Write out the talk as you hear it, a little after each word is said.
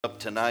Up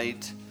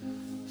tonight,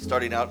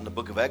 starting out in the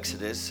book of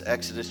Exodus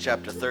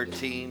chapter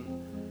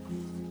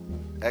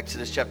 13.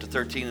 Exodus chapter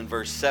 13 and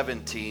verse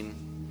 17.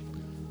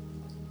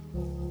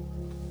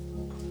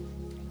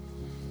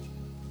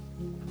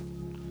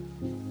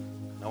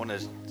 I want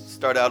to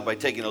start out by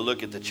taking a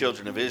look at the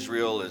children of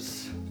Israel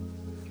as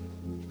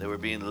they were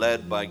being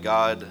led by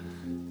God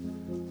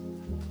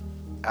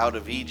out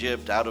of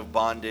Egypt, out of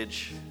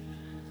bondage.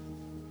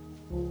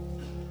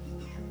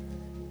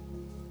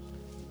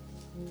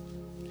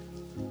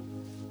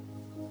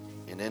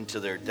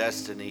 Into their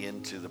destiny,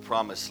 into the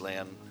promised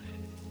land.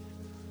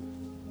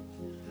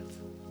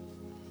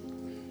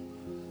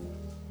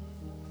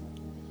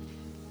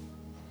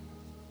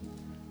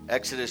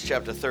 Exodus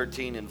chapter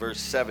 13 and verse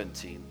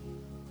 17.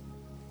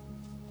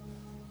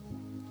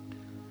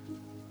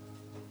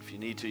 If you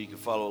need to, you can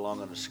follow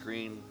along on the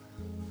screen.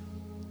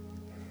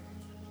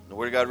 The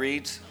Word of God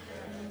reads,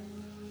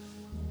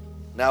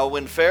 "Now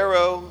when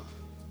Pharaoh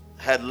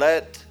had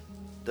let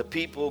the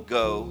people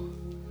go,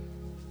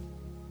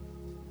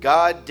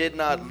 God did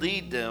not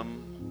lead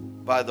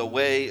them by the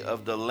way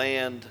of the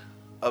land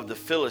of the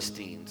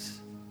Philistines,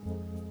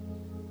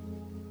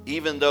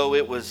 even though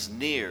it was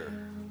near.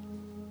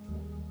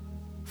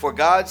 For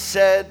God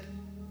said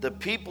the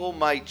people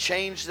might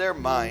change their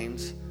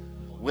minds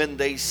when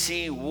they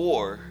see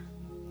war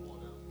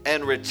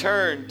and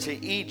return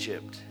to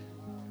Egypt.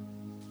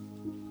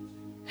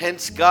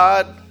 Hence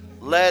God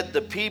led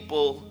the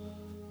people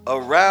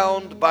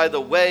around by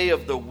the way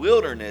of the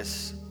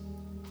wilderness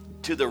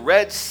to the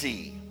Red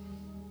Sea.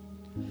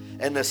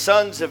 And the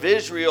sons of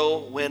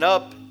Israel went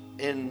up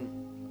in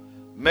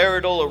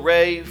marital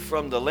array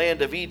from the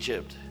land of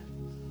Egypt.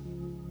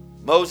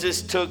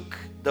 Moses took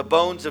the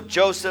bones of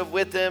Joseph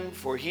with him,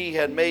 for he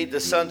had made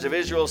the sons of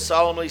Israel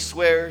solemnly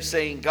swear,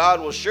 saying,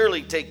 God will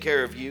surely take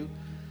care of you,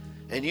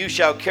 and you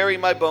shall carry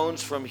my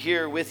bones from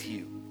here with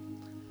you.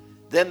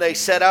 Then they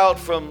set out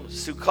from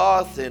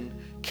Succoth and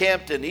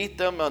camped in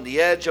Etham on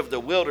the edge of the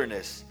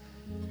wilderness.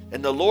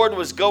 And the Lord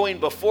was going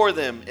before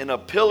them in a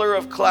pillar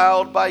of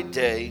cloud by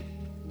day,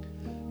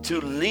 to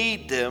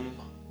lead them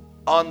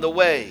on the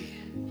way,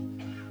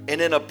 and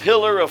in a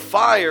pillar of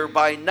fire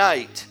by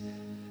night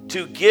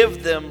to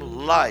give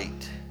them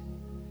light,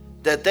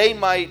 that they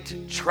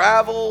might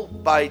travel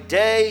by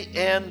day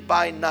and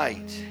by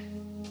night.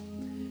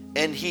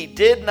 And he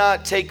did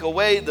not take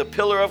away the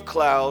pillar of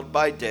cloud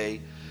by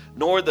day,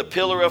 nor the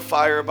pillar of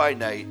fire by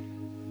night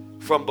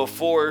from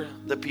before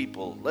the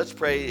people." Let's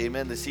pray,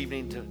 amen, this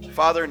evening.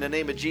 Father, in the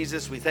name of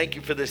Jesus, we thank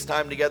you for this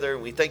time together,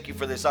 and we thank you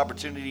for this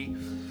opportunity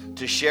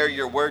to share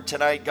your word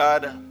tonight,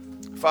 God.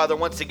 Father,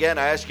 once again,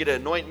 I ask you to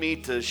anoint me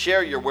to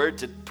share your word,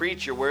 to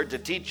preach your word, to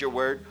teach your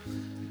word.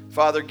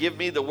 Father, give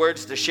me the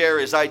words to share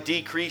as I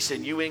decrease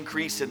and you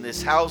increase in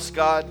this house,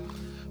 God.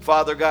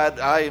 Father God,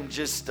 I am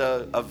just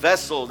a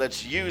vessel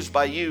that's used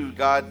by you,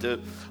 God,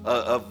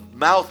 a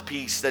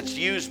mouthpiece that's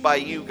used by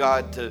you,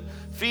 God, to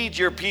feed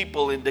your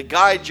people and to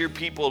guide your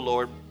people,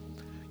 Lord,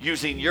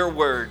 using your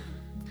word.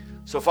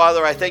 So,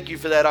 Father, I thank you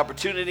for that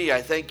opportunity.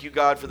 I thank you,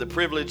 God, for the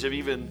privilege of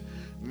even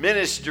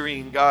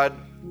ministering, God,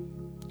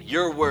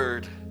 your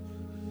word.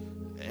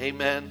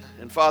 Amen.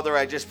 And Father,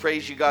 I just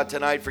praise you, God,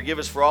 tonight. Forgive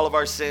us for all of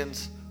our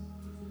sins.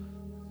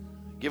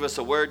 Give us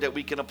a word that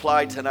we can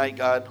apply tonight,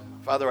 God.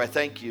 Father, I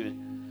thank you.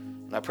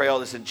 And I pray all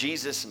this in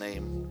Jesus'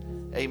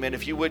 name. Amen.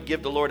 If you would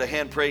give the Lord a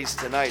hand praise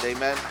tonight.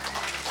 Amen.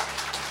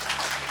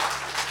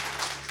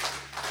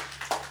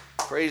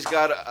 Praise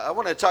God. I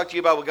want to talk to you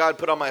about what God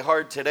put on my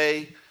heart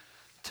today.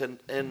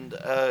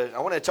 I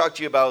want to talk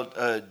to you about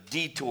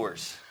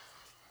detours.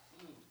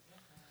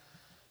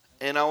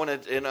 And I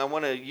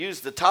want to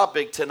use the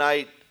topic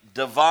tonight,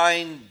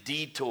 divine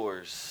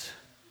detours.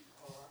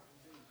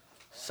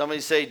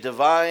 Somebody say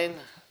divine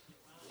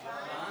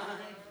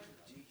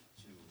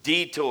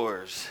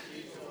detours.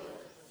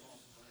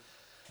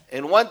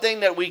 And one thing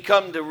that we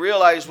come to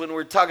realize when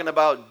we're talking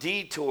about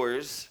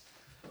detours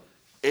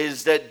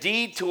is that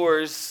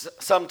detours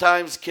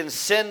sometimes can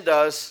send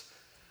us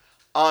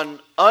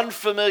on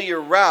unfamiliar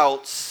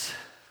routes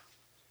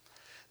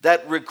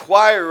that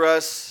require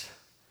us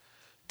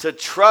to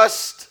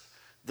trust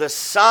the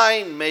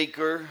sign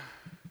maker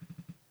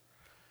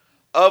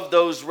of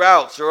those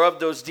routes or of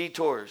those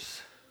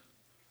detours.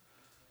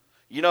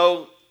 You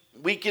know,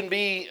 we can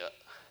be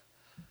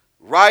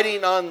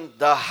riding on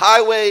the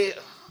highway,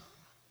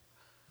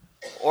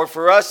 or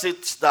for us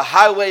it's the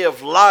highway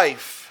of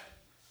life,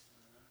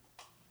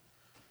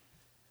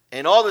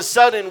 and all of a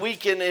sudden we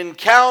can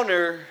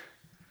encounter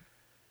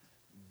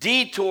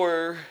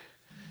detour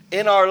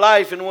in our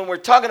life. And when we're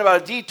talking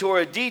about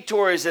a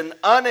detour is an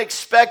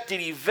unexpected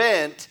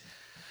event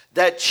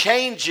that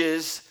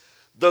changes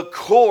the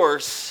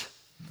course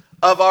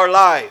of our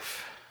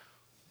life.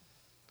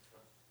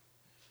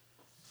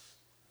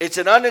 It's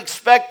an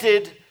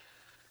unexpected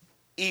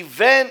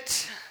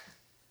event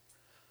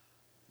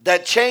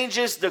that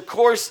changes the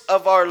course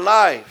of our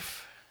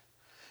life.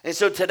 And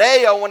so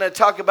today I want to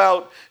talk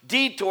about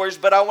detours,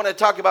 but I want to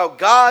talk about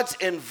God's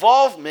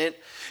involvement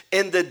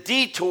in the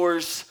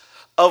detours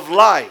of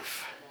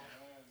life.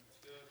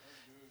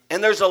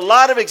 And there's a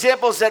lot of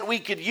examples that we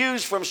could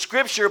use from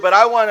Scripture, but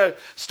I want to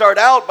start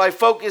out by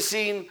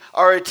focusing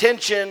our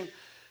attention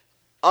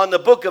on the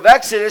book of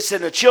Exodus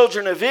and the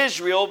children of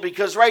Israel,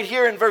 because right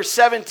here in verse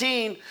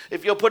 17,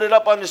 if you'll put it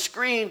up on the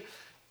screen,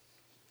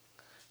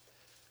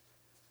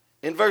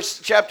 in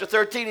chapter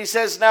 13, he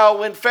says, "Now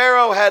when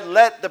Pharaoh had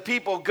let the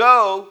people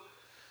go,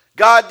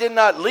 God did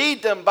not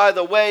lead them by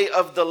the way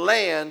of the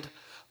land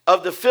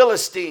of the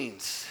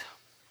Philistines."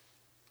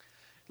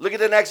 Look at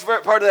the next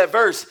part of that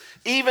verse.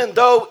 "Even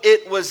though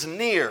it was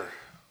near."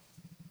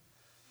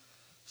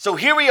 So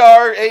here we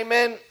are,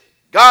 amen.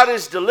 God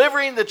is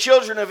delivering the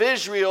children of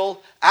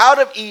Israel out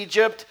of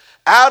Egypt,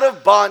 out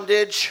of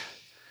bondage,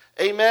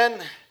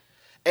 amen.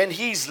 And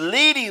he's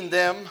leading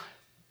them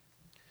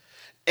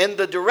in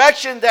the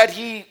direction that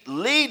he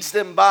leads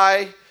them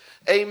by,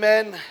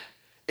 amen,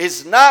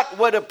 is not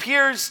what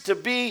appears to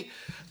be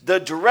the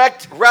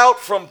direct route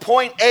from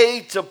point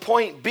A to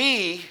point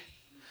B.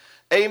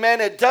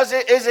 Amen. It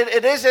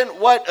isn't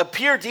what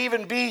appeared to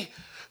even be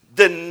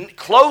the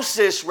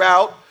closest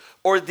route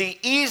or the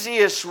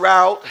easiest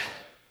route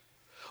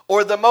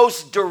or the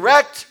most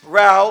direct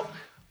route.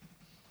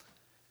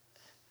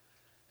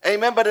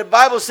 Amen. But the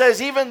Bible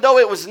says even though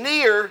it was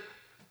near,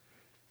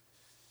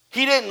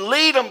 he didn't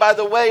lead them by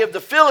the way of the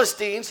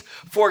Philistines,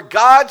 for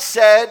God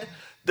said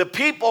the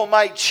people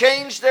might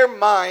change their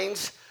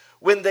minds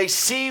when they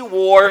see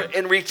war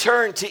and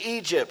return to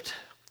Egypt.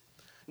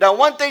 Now,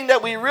 one thing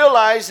that we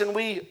realize, and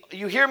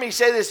you hear me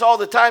say this all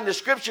the time, the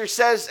Scripture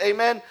says,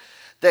 amen,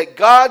 that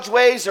God's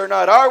ways are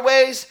not our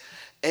ways,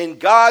 and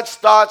God's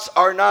thoughts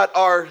are not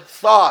our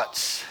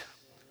thoughts.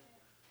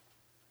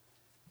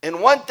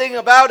 And one thing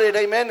about it,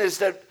 amen, is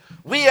that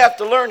we have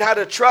to learn how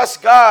to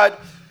trust God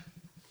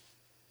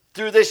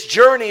through this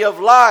journey of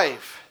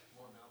life.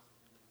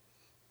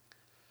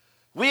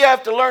 We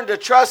have to learn to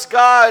trust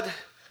God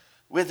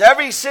with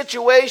every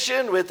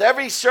situation, with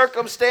every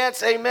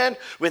circumstance, amen,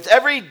 with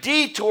every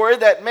detour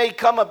that may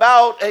come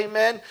about,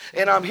 amen.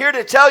 And I'm here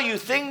to tell you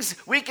things,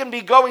 we can be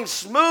going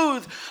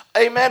smooth,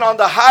 amen, on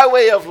the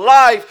highway of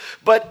life,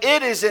 but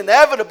it is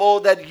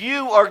inevitable that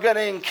you are going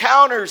to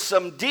encounter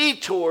some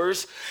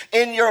detours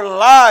in your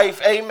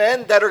life,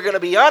 amen, that are going to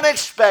be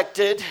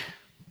unexpected,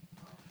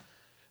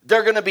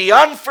 they're going to be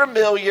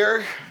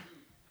unfamiliar,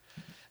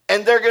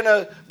 and they're going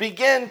to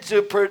begin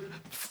to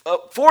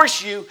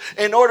force you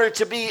in order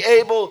to be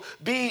able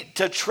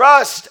to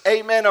trust,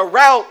 amen, a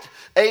route,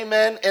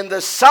 amen, and the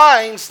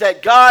signs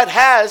that God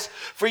has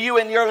for you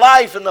in your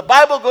life. And the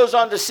Bible goes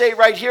on to say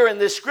right here in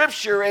this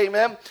scripture,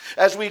 amen,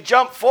 as we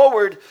jump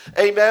forward,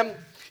 amen,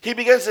 he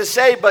begins to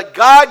say, "But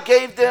God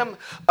gave them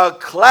a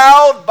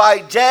cloud by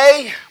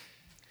day,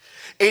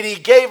 and he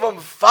gave them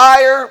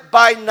fire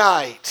by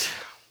night."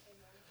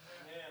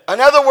 In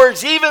other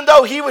words, even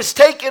though he was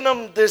taking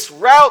them this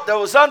route that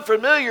was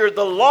unfamiliar,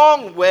 the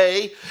long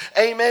way,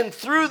 amen,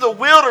 through the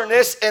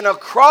wilderness and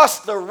across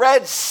the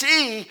Red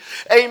Sea,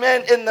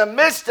 amen, in the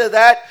midst of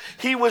that,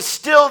 he was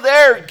still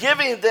there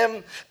giving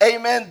them,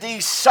 amen,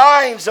 these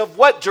signs of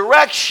what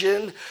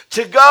direction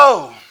to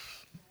go.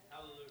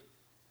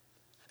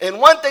 And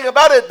one thing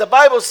about it, the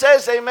Bible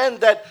says, amen,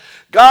 that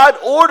God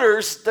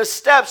orders the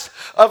steps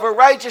of a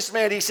righteous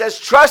man. He says,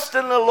 "Trust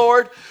in the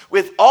Lord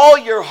with all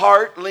your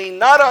heart. Lean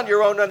not on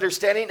your own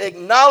understanding.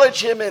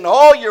 Acknowledge him in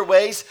all your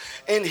ways,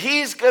 and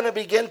he's going to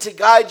begin to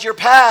guide your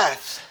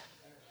path."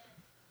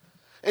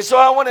 And so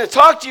I want to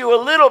talk to you a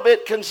little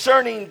bit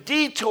concerning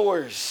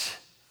detours.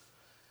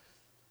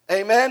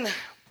 Amen.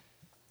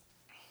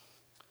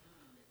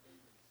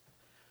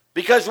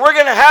 Because we're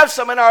going to have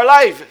some in our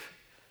life.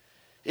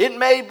 It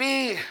may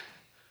be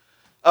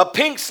a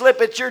pink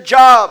slip at your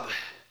job.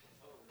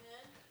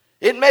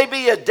 It may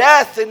be a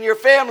death in your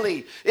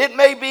family. It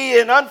may be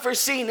an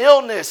unforeseen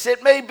illness.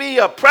 It may be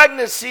a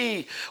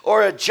pregnancy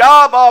or a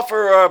job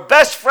offer or a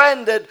best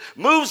friend that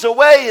moves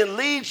away and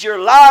leaves your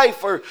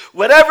life, or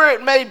whatever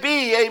it may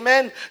be,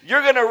 amen.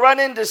 You're going to run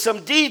into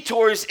some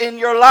detours in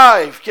your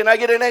life. Can I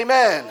get an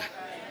amen?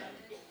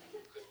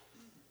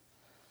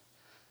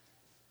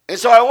 And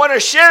so I want to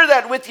share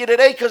that with you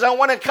today because I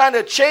want to kind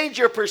of change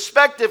your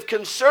perspective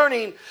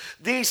concerning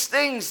these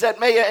things that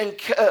may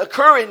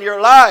occur in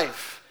your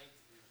life.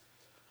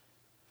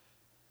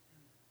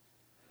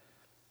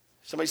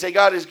 Somebody say,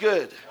 God is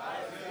good. God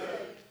is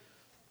good.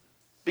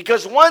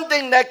 Because one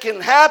thing that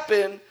can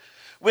happen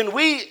when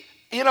we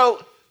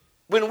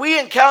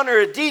encounter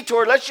a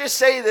detour, let's just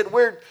say that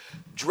we're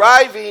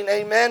driving,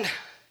 amen,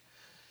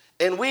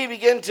 and we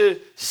begin to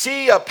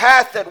see a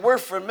path that we're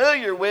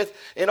familiar with,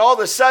 and all of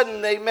a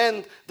sudden,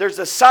 amen, there's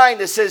a sign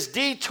that says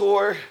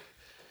detour,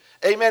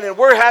 amen, and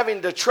we're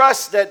having to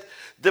trust that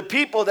the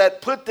people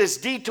that put this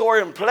detour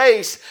in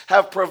place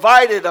have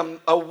provided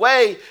a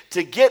way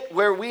to get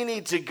where we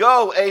need to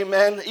go,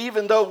 amen,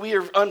 even though we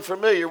are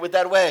unfamiliar with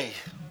that way.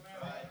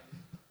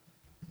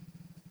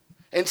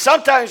 And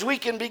sometimes we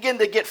can begin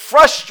to get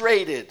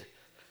frustrated.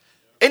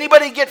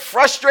 Anybody get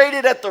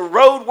frustrated at the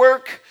road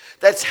work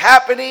that's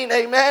happening,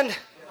 amen?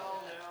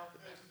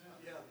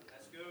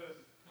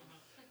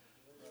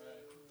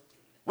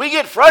 We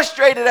get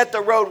frustrated at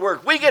the road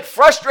work. We get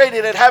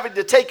frustrated at having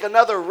to take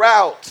another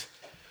route.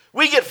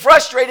 We get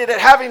frustrated at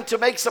having to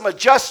make some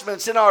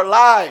adjustments in our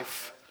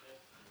life.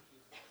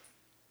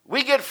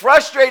 We get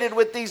frustrated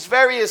with these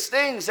various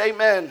things,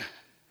 amen.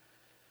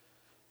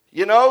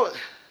 You know,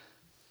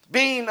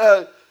 being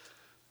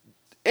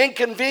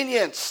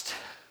inconvenienced.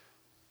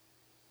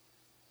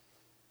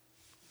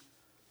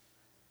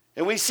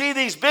 And we see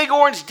these big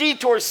orange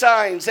detour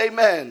signs,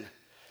 amen,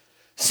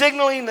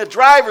 signaling the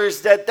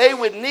drivers that they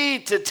would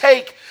need to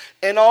take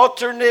an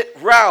alternate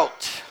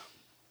route.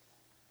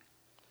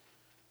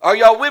 Are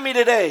y'all with me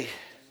today?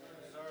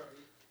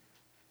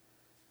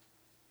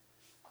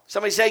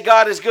 Somebody say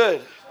God is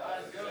good.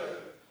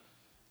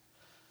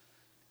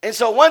 And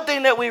so one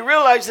thing that we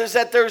realize is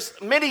that there's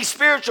many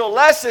spiritual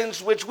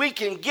lessons which we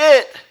can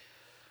get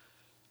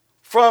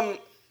from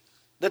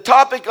the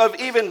topic of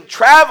even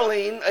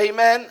traveling,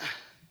 amen,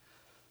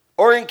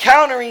 or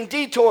encountering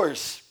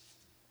detours.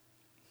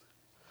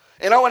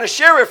 And I want to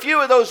share a few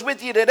of those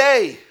with you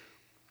today.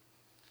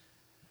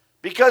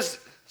 Because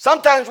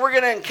sometimes we're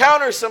going to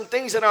encounter some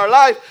things in our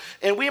life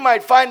and we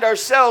might find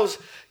ourselves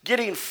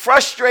getting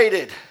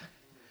frustrated.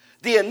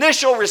 The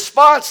initial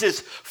response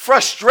is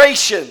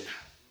frustration.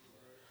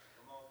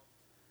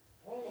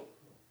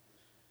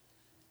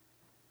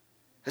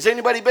 Has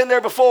anybody been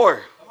there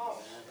before?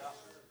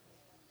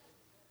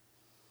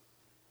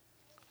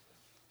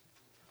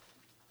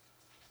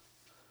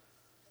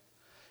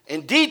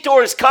 And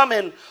detours come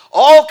in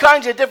all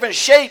kinds of different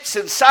shapes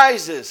and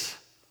sizes.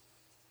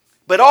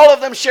 But all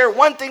of them share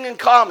one thing in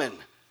common.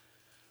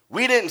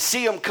 We didn't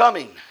see them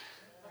coming.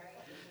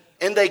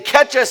 And they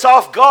catch us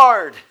off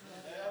guard.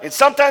 And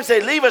sometimes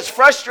they leave us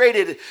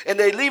frustrated, and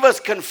they leave us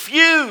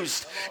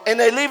confused, and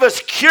they leave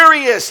us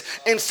curious,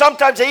 and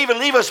sometimes they even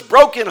leave us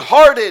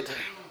brokenhearted.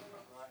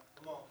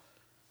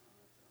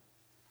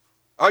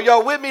 Are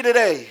y'all with me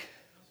today?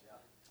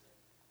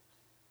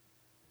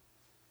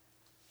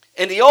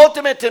 And the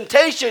ultimate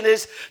temptation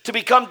is to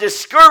become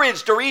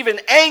discouraged or even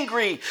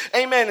angry,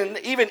 amen, and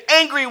even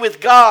angry with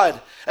God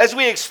as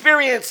we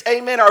experience,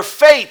 amen, our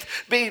faith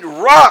being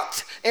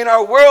rocked in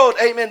our world,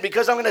 amen,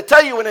 because I'm going to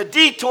tell you, when a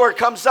detour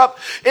comes up,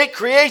 it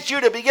creates you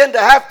to begin to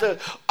have to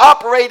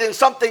operate in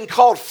something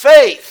called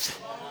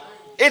faith.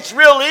 It's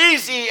real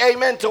easy,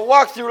 amen, to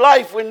walk through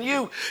life when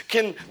you're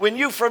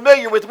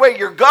familiar with where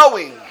you're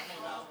going.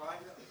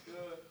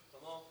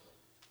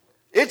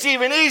 It's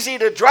even easy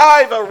to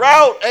drive a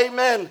route,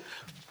 amen,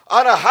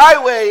 on a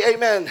highway,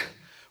 amen,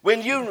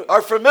 when you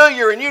are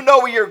familiar and you know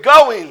where you're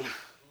going.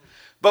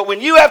 But when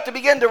you have to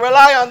begin to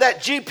rely on that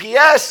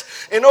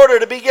GPS in order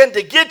to begin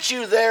to get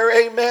you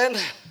there, amen.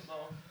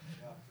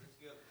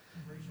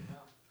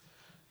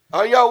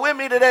 Are y'all with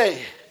me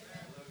today?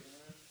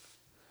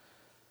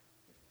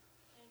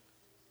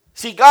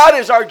 See, God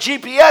is our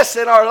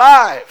GPS in our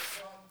life.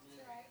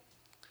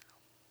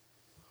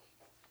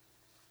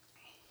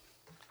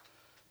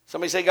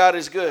 Somebody say God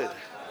is good.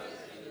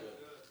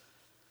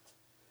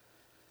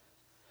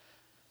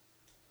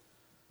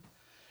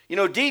 You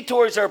know,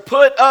 detours are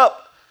put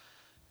up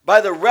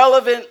by the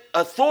relevant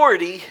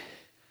authority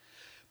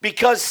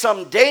because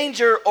some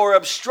danger or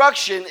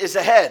obstruction is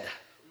ahead.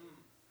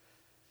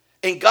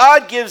 And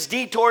God gives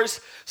detours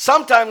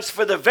sometimes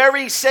for the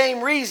very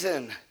same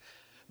reason,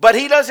 but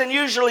he doesn't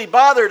usually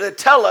bother to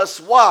tell us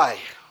why.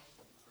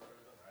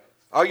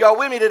 Are y'all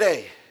with me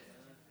today?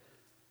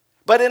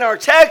 But in our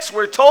text,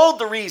 we're told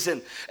the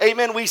reason.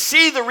 Amen. We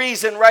see the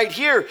reason right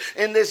here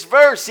in this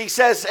verse. He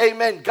says,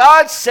 amen,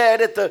 God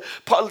said at the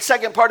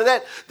second part of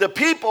that, the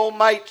people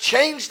might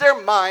change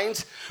their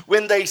minds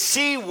when they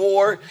see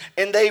war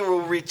and they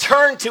will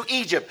return to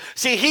Egypt.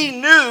 See, he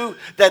knew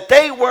that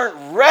they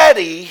weren't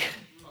ready.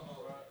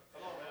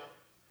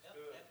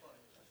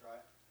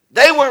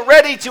 They weren't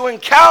ready to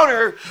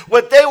encounter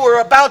what they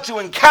were about to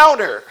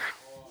encounter.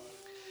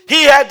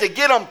 He had to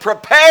get them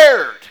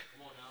prepared.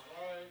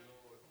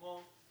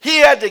 He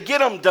had to get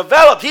them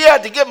developed. He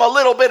had to give them a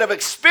little bit of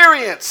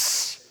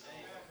experience.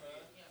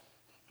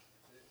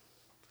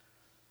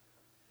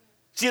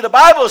 See, the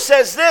Bible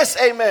says this,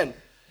 amen.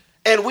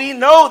 And we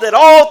know that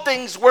all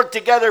things work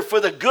together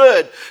for the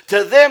good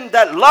to them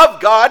that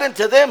love God and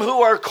to them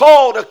who are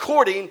called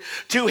according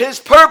to his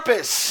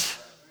purpose.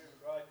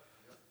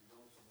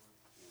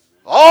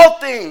 All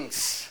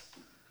things.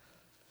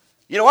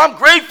 You know, I'm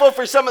grateful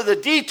for some of the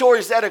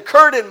detours that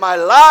occurred in my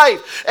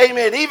life.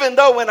 Amen. Even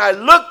though when I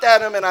looked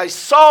at them and I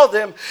saw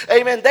them,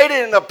 amen, they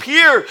didn't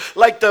appear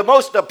like the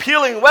most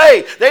appealing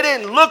way. They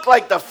didn't look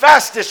like the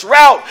fastest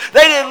route.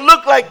 They didn't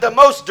look like the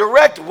most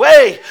direct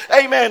way.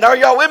 Amen. Are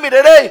y'all with me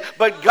today?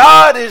 But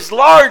God is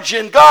large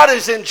and God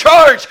is in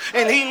charge,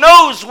 and he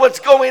knows what's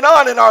going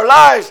on in our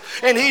lives,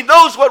 and he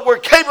knows what we're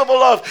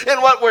capable of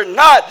and what we're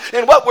not,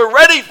 and what we're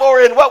ready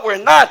for and what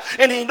we're not.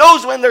 And he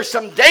knows when there's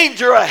some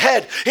danger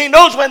ahead. He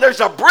knows when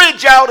there's a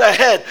bridge out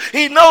ahead.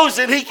 He knows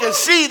that he can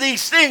see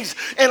these things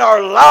in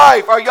our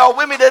life. Are y'all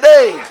with me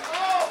today?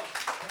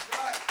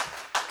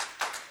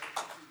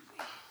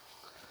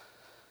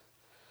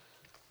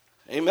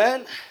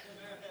 Amen.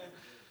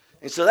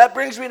 And so that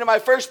brings me to my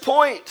first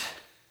point.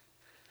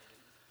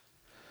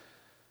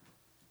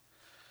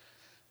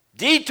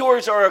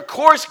 Detours are a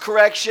course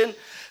correction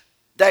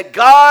that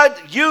God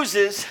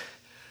uses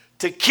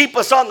to keep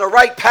us on the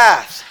right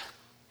path.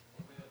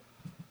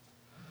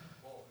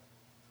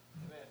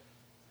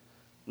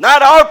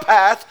 Not our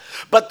path,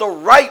 but the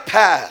right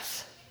path.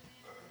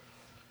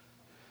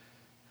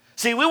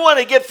 See, we want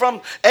to get from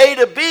A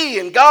to B,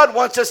 and God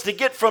wants us to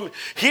get from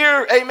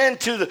here, amen,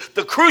 to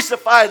the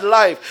crucified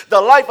life, the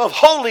life of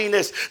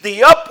holiness,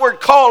 the upward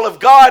call of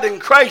God in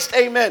Christ,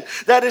 amen.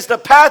 That is the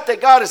path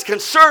that God is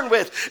concerned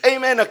with,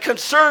 amen, a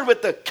concern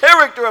with the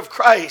character of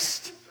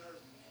Christ.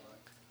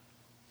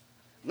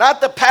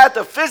 Not the path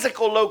of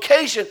physical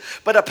location,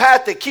 but a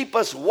path to keep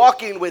us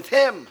walking with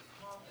Him.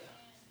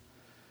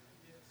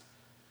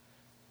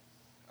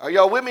 Are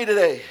y'all with me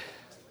today?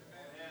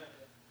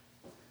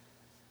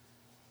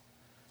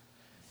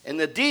 And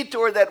the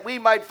detour that we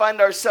might find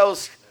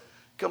ourselves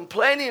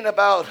complaining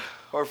about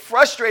or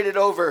frustrated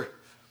over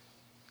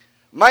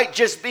might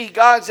just be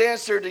God's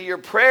answer to your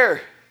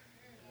prayer.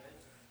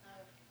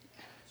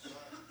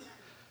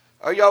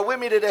 Are y'all with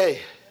me today?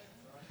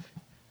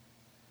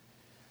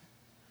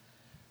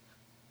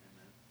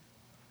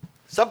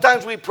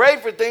 Sometimes we pray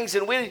for things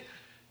and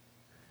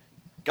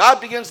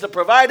God begins to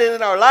provide it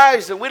in our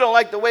lives, and we don't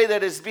like the way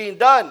that it's being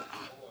done.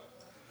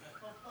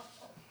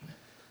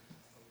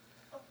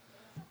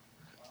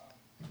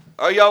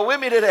 Are y'all with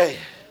me today?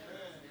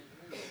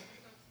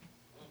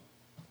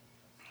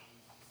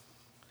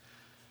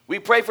 We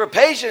pray for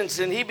patience,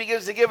 and He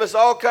begins to give us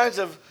all kinds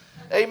of,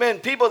 amen,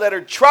 people that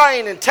are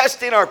trying and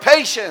testing our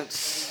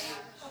patience.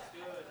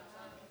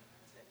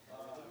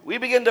 We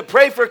begin to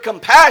pray for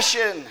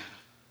compassion.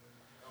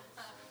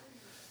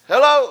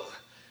 Hello?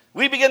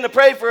 We begin to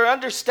pray for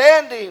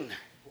understanding.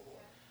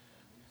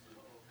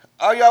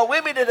 Are y'all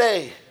with me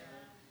today?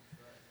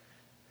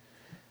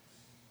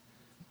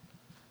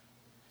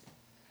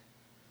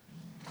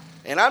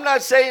 And I'm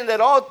not saying that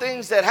all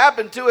things that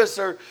happen to us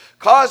are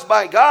caused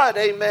by God,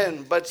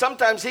 amen. But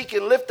sometimes He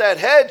can lift that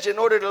hedge in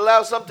order to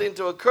allow something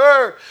to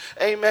occur,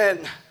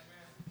 amen.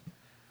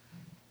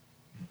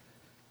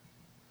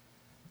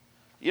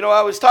 You know,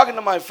 I was talking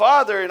to my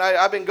father, and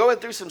I've been going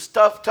through some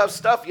tough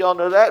stuff, y'all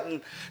know that,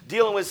 and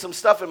dealing with some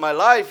stuff in my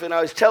life, and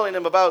I was telling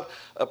him about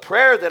a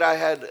prayer that I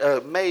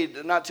had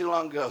made not too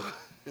long ago.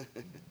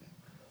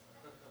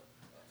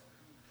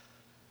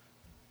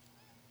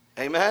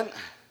 Amen.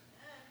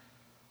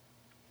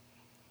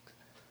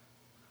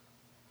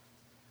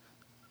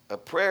 A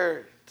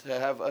prayer to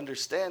have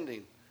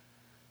understanding.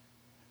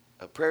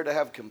 A prayer to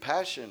have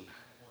compassion.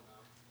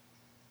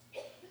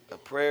 A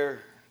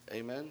prayer,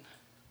 amen.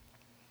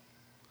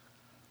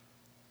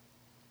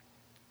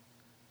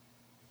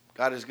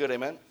 God is good,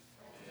 amen.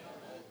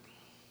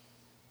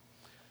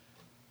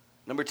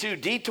 Number 2,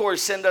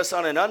 detours send us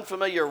on an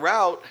unfamiliar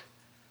route,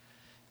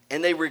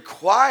 and they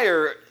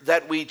require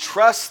that we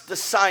trust the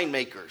sign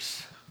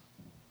makers.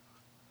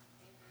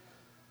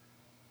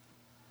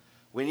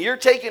 When you're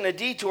taking a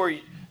detour,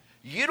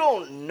 you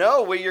don't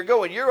know where you're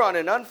going. You're on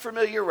an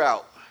unfamiliar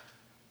route.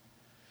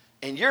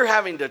 And you're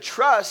having to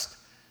trust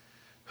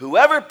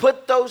whoever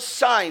put those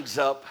signs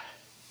up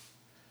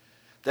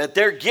that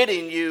they're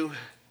getting you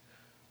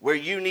where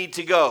you need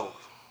to go.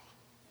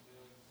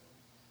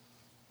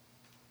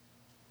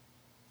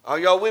 Are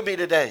y'all with me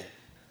today?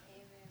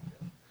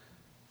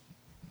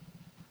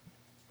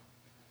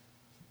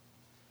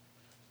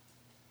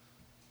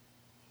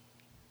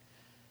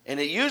 And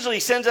it usually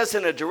sends us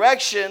in a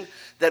direction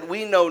that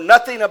we know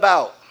nothing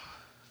about.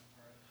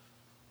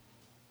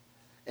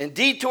 And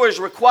detours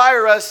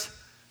require us,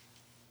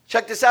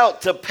 check this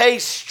out, to pay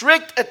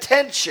strict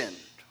attention.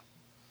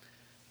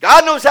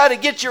 God knows how to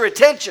get your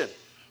attention.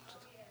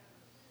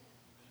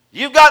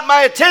 You've got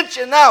my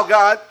attention now,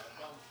 God.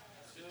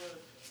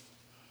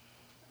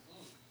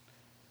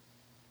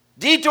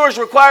 Detours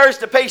require us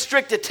to pay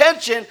strict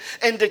attention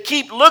and to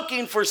keep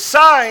looking for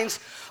signs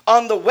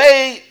on the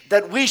way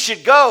that we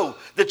should go.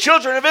 The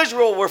children of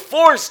Israel were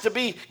forced to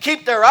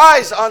keep their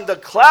eyes on the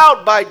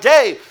cloud by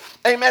day,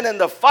 amen, and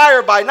the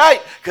fire by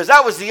night, because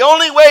that was the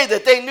only way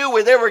that they knew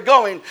where they were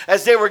going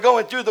as they were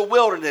going through the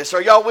wilderness.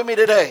 Are y'all with me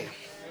today?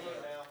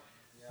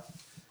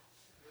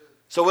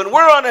 So when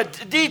we're on a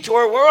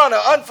detour, we're on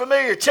an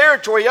unfamiliar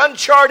territory,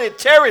 uncharted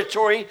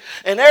territory,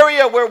 an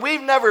area where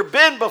we've never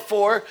been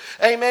before,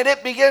 amen,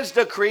 it begins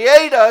to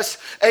create us,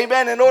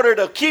 amen, in order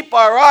to keep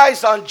our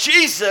eyes on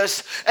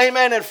Jesus,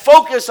 amen, and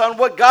focus on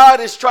what God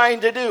is trying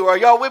to do. Are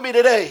y'all with me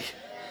today?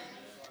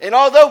 And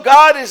although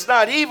God is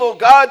not evil,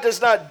 God does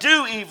not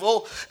do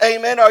evil,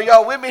 amen, are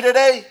y'all with me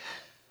today?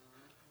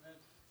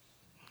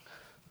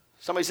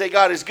 Somebody say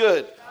God is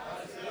good.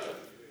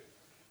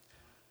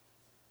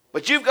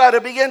 But you've got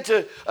to begin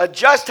to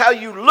adjust how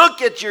you look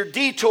at your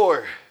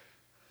detour.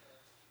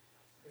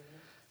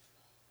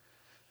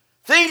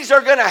 Things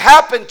are going to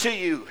happen to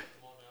you.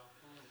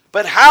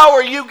 But how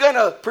are you going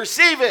to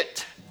perceive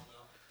it?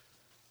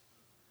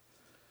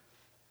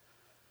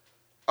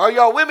 Are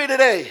y'all with me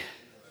today?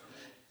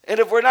 And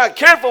if we're not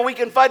careful, we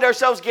can find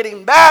ourselves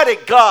getting mad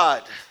at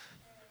God.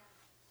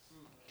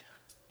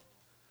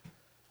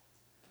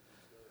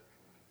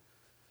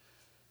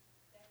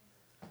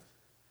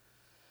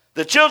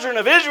 The children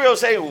of Israel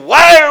say,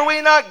 why are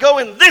we not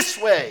going this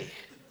way?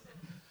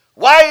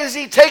 Why is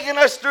he taking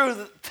us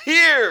through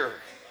here?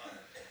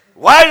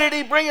 Why did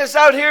he bring us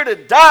out here to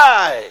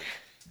die?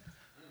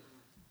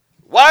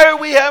 Why are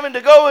we having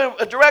to go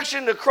in a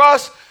direction to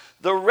cross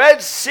the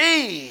Red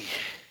Sea?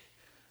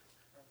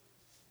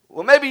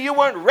 Well, maybe you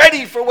weren't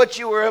ready for what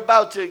you were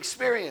about to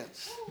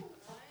experience.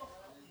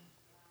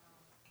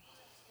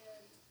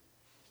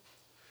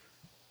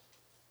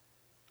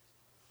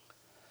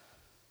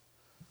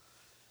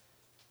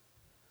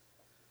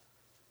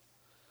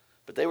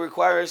 But they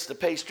require us to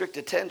pay strict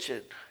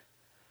attention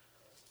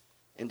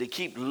and to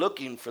keep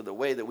looking for the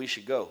way that we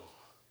should go.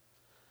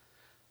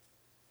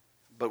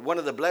 But one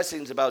of the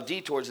blessings about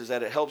detours is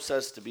that it helps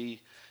us to be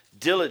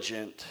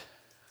diligent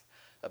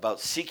about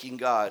seeking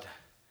God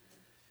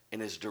in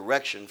his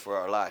direction for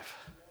our life.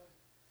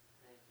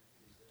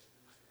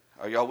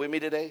 Are y'all with me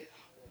today?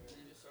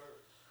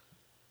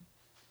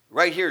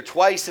 Right here,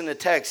 twice in the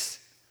text,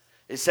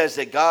 it says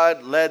that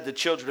God led the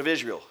children of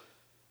Israel.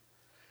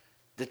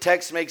 The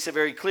text makes it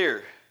very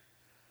clear.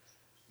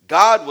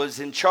 God was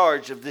in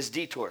charge of this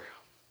detour.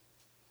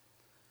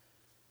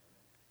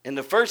 And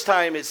the first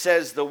time it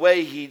says the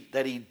way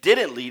that he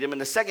didn't lead him,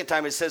 and the second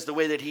time it says the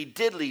way that he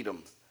did lead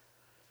him.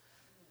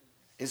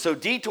 And so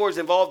detours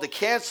involve the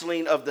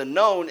canceling of the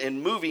known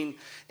and moving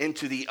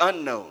into the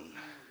unknown.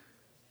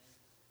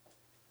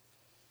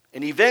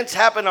 And events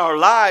happen in our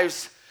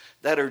lives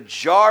that are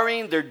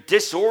jarring, they're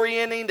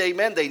disorienting,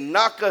 amen. They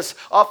knock us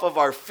off of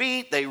our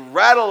feet, they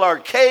rattle our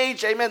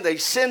cage, amen. They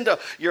send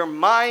your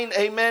mind,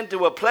 amen,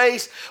 to a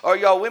place. Are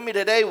y'all with me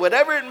today?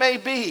 Whatever it may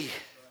be,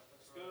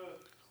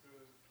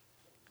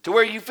 to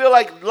where you feel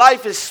like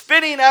life is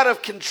spinning out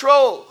of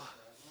control.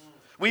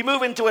 We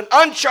move into an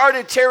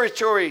uncharted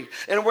territory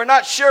and we're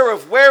not sure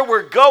of where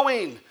we're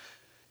going.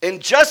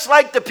 And just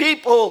like the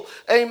people,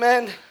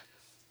 amen,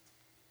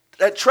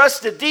 that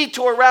trust the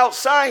detour route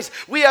signs,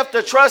 we have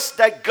to trust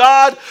that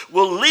God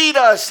will lead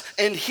us,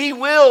 and he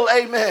will,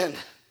 amen.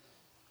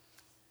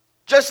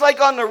 Just like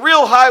on the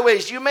real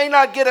highways, you may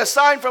not get a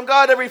sign from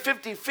God every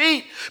 50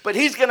 feet, but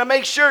he's going to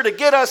make sure to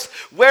get us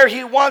where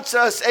he wants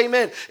us,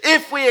 amen.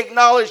 If we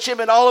acknowledge him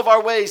in all of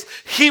our ways,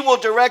 he will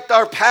direct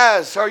our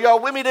paths. Are y'all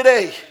with me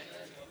today?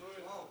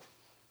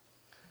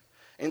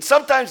 And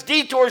sometimes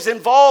detours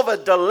involve a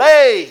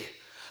delay.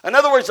 In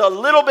other words, a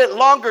little bit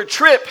longer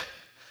trip.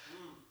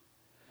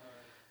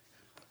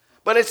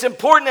 But it's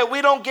important that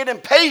we don't get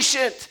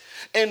impatient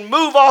and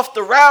move off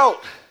the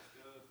route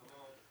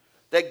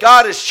that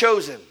God has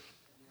chosen.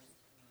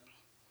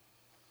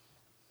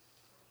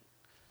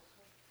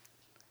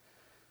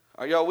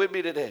 Are y'all with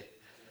me today?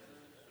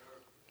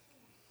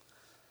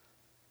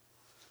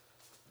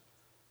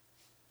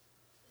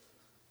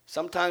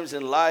 Sometimes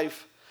in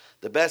life,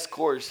 the best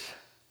course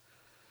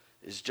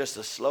is just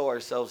to slow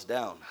ourselves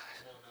down.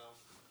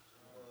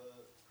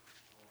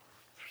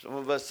 Some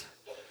of us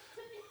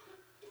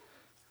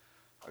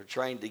are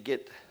trying to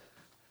get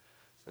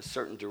a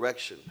certain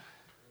direction.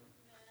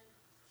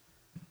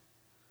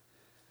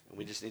 And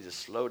we just need to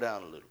slow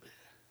down a little bit.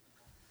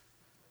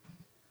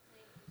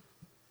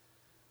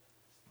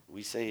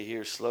 We say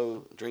here,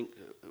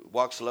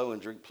 walk slow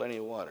and drink plenty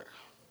of water.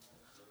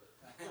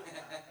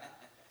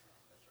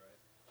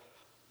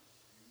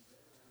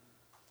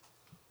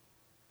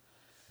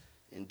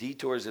 And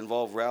detours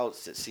involve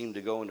routes that seem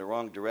to go in the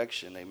wrong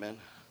direction, amen.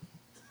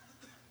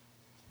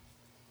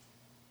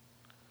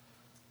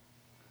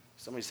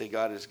 Somebody say,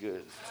 God is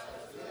good.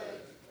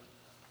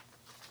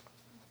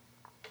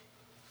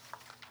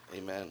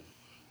 Amen.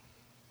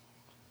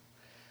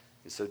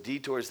 And so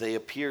detours, they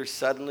appear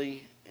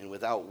suddenly and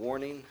without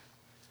warning.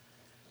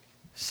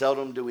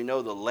 Seldom do we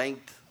know the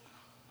length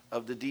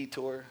of the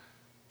detour.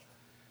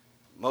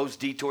 Most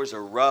detours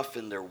are rough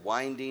and they're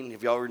winding.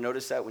 Have you ever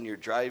noticed that when you're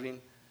driving?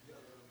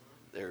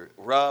 They're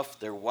rough,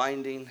 they're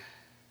winding.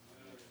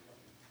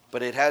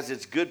 But it has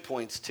its good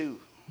points too.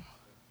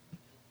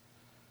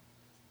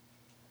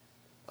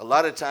 A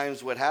lot of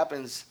times what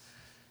happens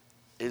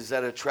is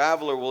that a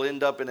traveler will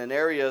end up in an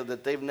area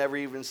that they've never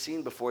even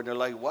seen before. And they're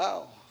like,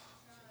 wow.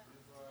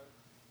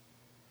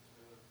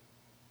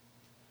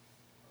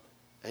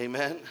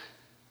 Amen.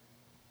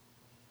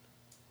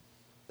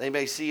 They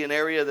may see an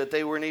area that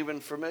they weren't even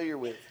familiar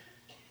with.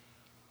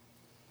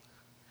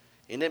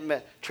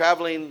 And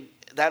traveling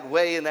that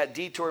way and that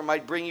detour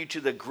might bring you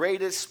to the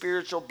greatest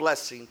spiritual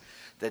blessing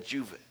that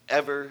you've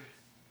ever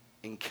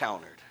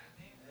encountered.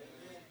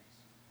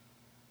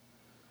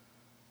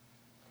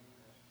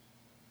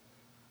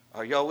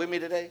 Are y'all with me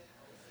today?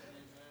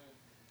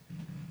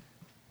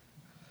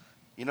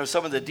 You know,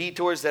 some of the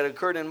detours that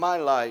occurred in my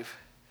life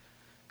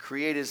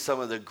created some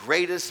of the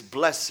greatest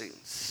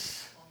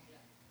blessings.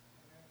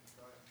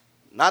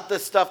 Not the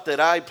stuff that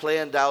I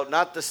planned out,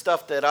 not the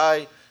stuff that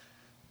I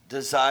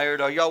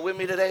desired. Are y'all with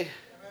me today?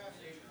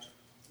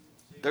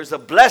 There's a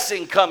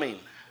blessing coming.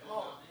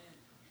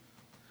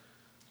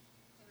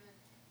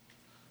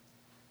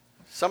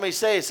 Somebody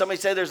say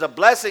there's a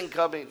blessing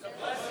coming.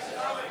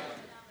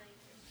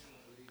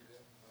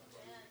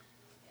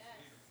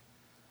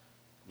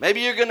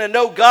 Maybe you're going to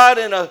know God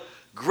in a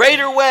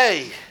greater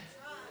way.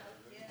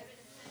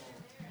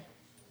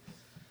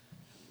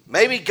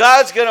 Maybe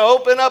God's going to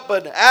open up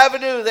an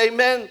avenue,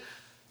 amen,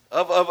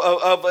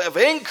 of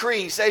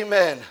increase,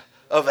 amen,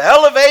 of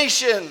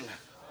elevation,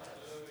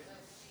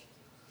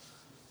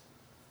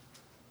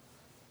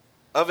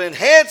 of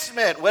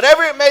enhancement,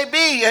 whatever it may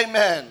be,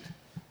 amen.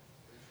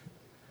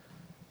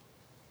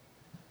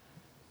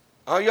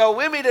 Are y'all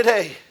with me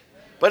today?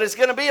 But it's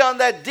going to be on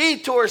that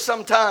detour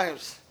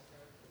sometimes.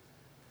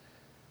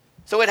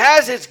 So it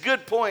has its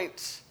good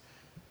points.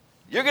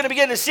 You're going to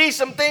begin to see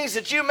some things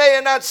that you may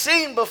have not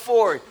seen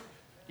before.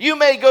 You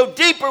may go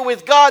deeper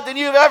with God than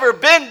you've ever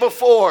been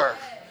before.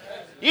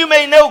 You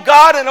may know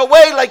God in a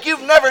way like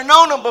you've never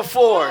known Him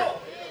before.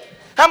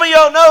 How many of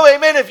y'all know,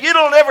 amen, if you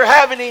don't ever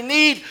have any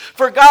need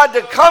for God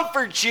to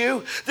comfort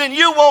you, then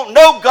you won't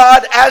know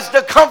God as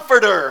the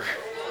comforter.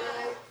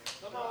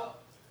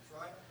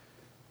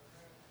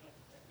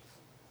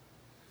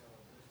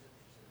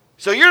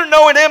 So you're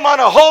knowing Him on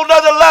a whole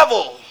nother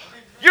level.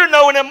 You're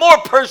knowing Him more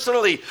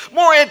personally,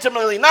 more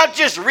intimately, not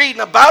just reading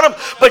about Him,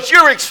 but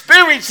you're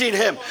experiencing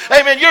Him.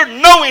 Amen. You're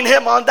knowing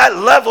Him on that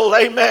level.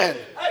 Amen.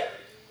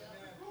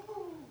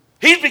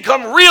 He's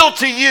become real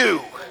to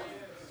you.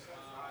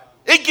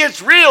 It gets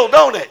real,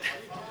 don't it?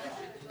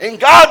 And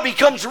God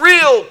becomes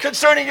real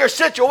concerning your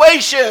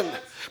situation.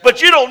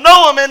 But you don't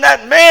know Him in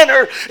that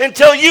manner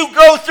until you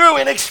go through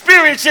and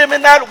experience Him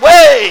in that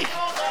way.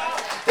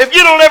 If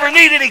you don't ever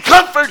need any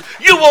comfort,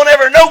 you won't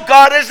ever know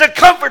God as a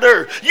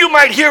comforter. You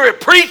might hear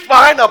it preached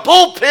behind a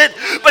pulpit,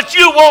 but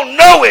you won't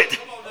know it.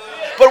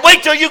 But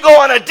wait till you go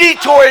on a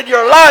detour in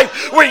your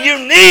life where you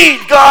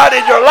need God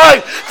in your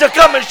life to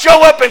come and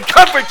show up and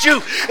comfort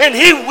you. And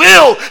He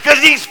will, because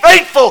He's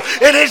faithful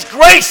and His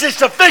grace is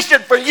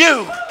sufficient for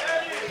you.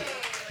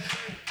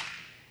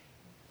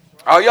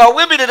 Are y'all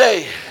with me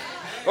today?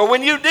 Or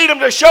when you need Him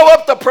to show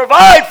up to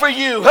provide for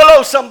you.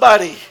 Hello,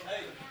 somebody.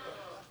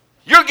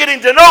 You're getting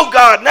to know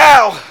God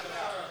now.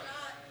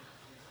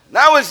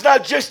 Now it's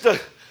not just a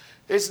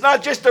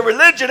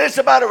religion, it's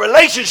about a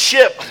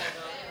relationship.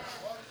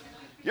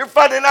 You're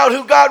finding out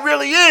who God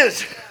really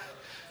is.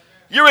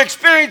 You're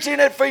experiencing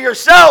it for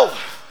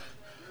yourself.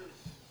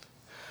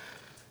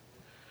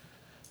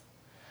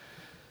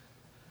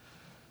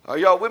 Are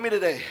y'all with me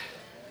today?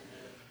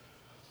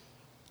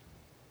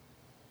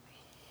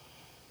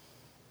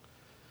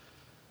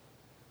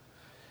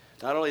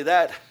 Not only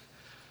that,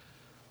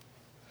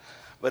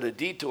 but a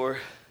detour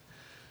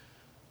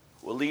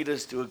will lead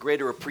us to a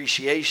greater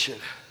appreciation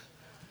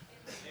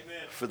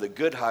for the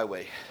good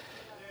highway.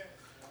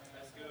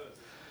 That's good.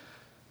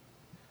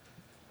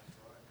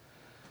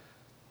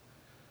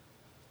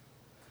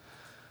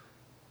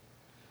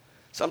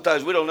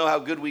 Sometimes we don't know how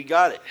good we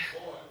got it.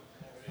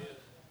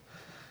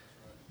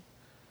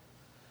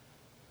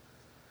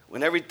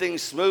 When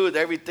everything's smooth,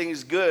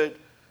 everything's good,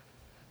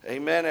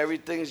 amen,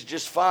 everything's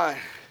just fine.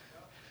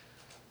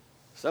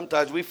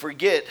 Sometimes we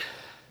forget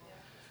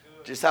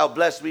just how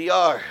blessed we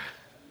are.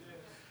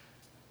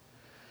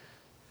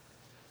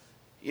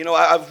 You know,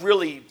 I've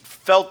really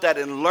felt that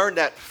and learned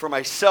that for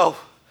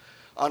myself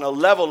on a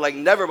level like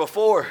never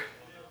before.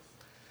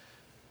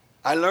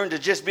 I learned to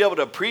just be able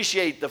to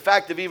appreciate the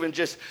fact of even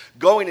just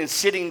going and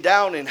sitting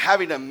down and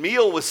having a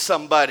meal with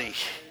somebody.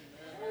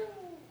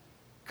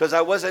 Because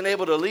I wasn't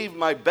able to leave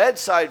my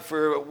bedside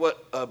for,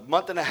 a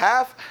month and a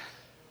half?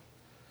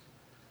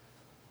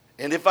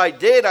 And if I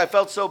did, I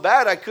felt so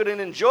bad I couldn't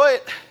enjoy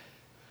it.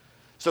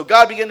 So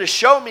God began to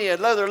show me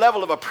another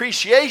level of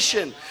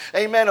appreciation,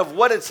 amen, of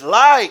what it's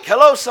like.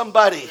 Hello,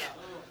 somebody.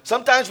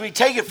 Sometimes we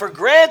take it for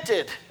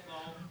granted.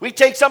 We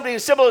take something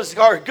as simple as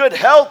our good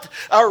health,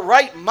 our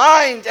right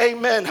mind,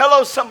 amen.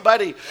 Hello,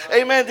 somebody.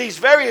 Amen. These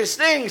various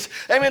things,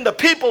 amen. The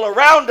people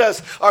around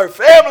us, our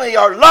family,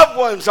 our loved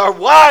ones, our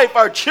wife,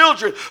 our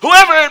children,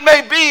 whoever it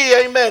may be,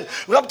 amen.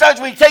 Sometimes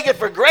we take it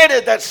for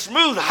granted, that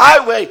smooth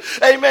highway,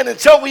 amen,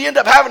 until we end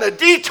up having a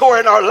detour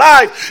in our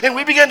life and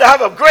we begin to have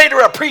a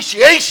greater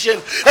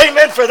appreciation,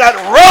 amen, for that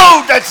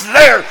road that's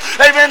there,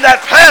 amen,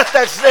 that path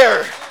that's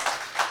there.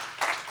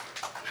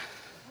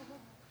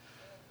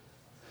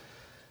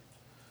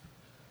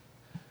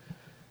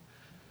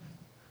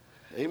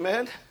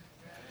 Amen.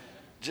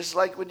 Just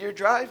like when you're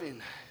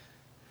driving.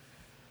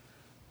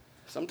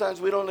 Sometimes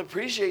we don't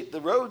appreciate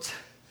the roads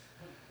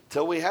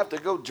till we have to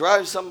go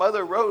drive some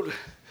other road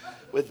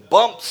with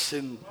bumps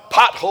and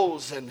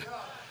potholes and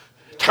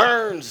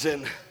turns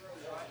and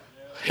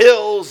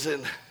hills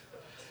and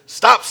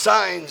stop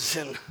signs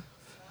and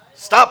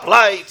stop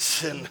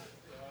lights and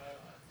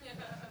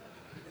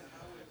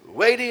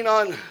waiting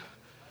on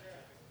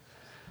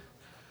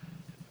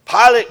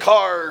pilot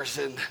cars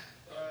and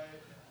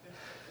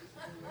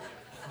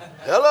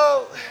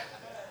hello.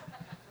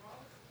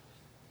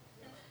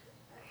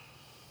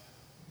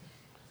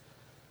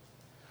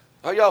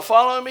 Are y'all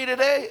following me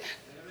today?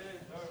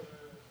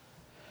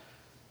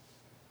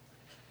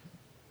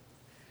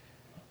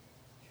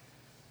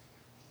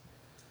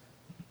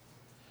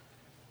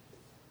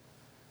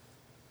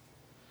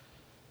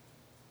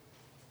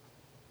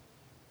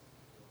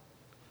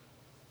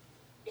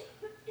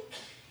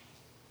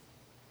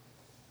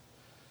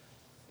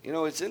 You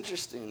know, it's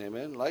interesting,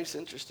 amen. Life's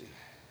interesting.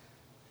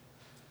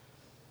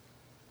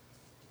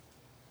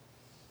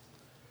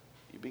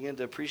 You begin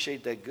to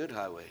appreciate that good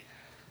highway.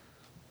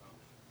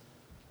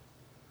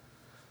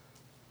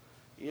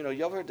 You know,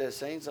 y'all heard that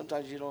saying,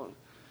 sometimes you don't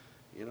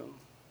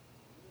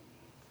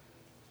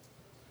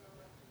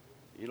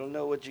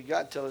know what you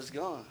got till it's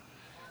gone.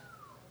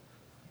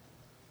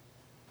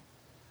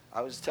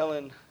 I was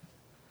telling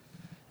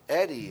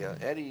Eddie, I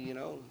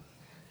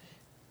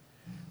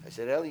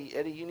said,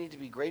 Eddie, you need to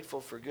be grateful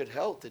for good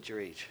health at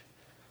your age.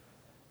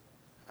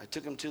 I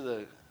took him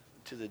to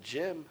the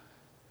gym.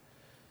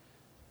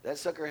 That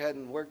sucker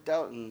hadn't worked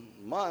out in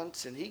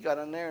months, and he got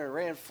in there and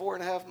ran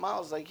 4.5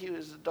 miles like he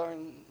was a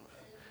darn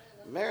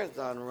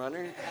marathon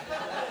runner.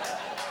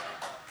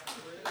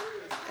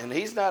 And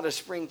he's not a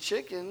spring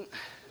chicken.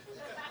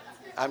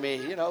 I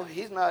mean, he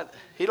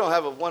don't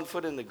have 1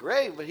 foot in the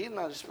grave, but he's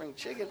not a spring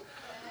chicken.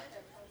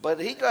 But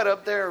he got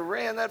up there and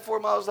ran that 4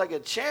 miles like a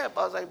champ.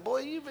 I was like,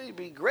 boy, you better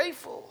be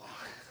grateful.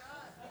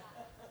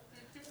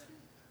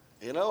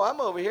 I'm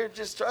over here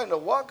just trying to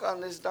walk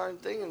on this darn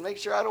thing and make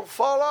sure I don't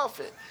fall off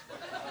it.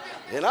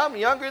 And I'm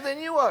younger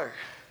than you are.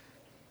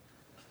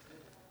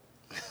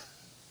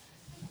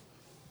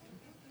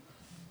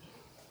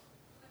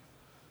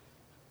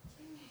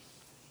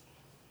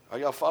 Are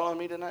y'all following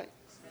me tonight?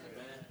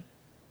 Amen.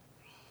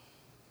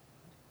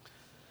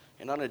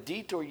 And on a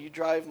detour, you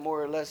drive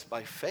more or less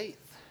by faith.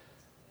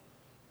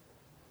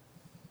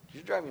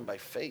 You're driving by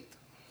faith.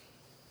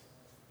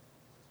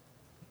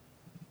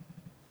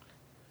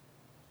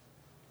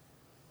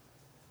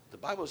 The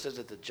Bible says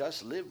that the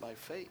just live by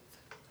faith.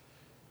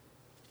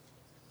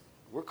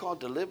 We're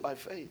called to live by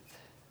faith.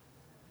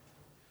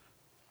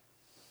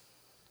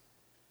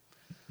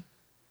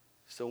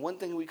 So one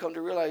thing we come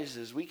to realize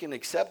is we can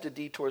accept the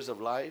detours of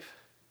life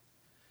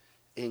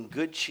in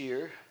good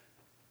cheer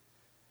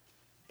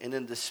and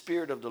in the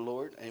spirit of the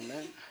Lord.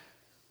 Amen.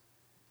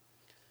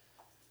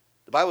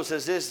 The Bible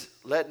says this,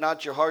 let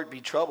not your heart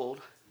be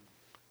troubled,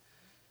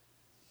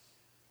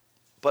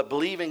 but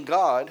believe in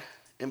God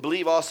and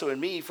believe also in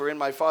me, for in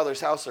my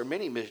Father's house are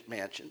many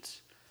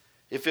mansions.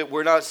 If it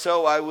were not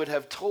so, I would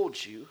have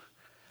told you.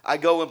 I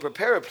go and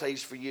prepare a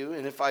place for you,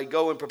 and if I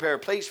go and prepare a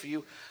place for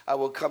you, I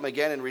will come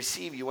again and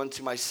receive you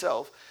unto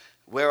myself,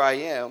 where I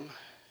am,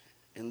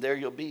 and there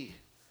you'll be.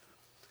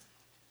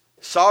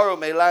 Sorrow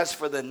may last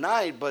for the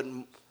night, but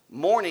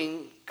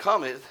morning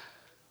cometh.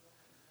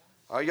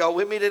 Are y'all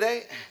with me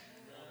today?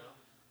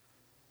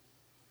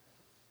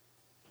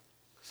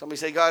 Somebody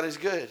say, God is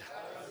good.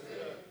 God is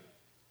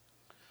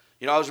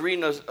good. I was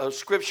reading a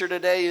scripture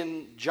today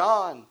in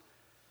John.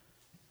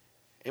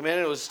 Amen.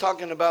 It was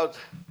talking about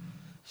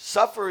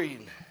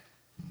suffering.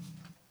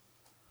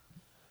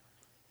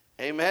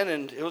 Amen.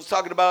 And it was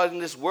talking about in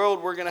this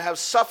world we're going to have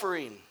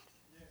suffering.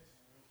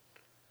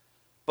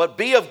 But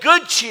be of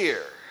good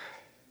cheer.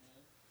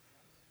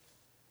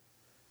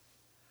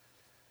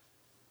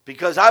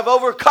 Because I've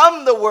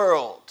overcome the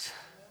world.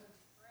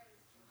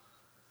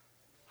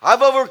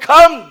 I've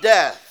overcome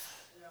death.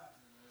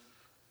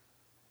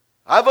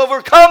 I've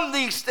overcome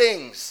these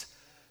things.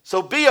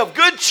 So be of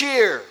good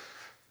cheer.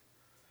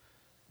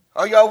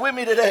 Are y'all with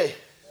me today?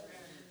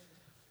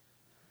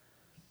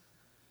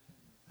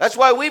 That's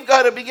why we've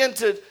got to begin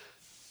to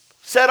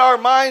set our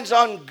minds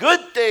on good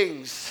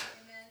things.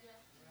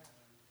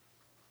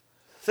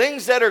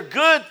 Things that are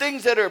good,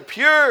 things that are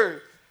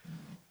pure.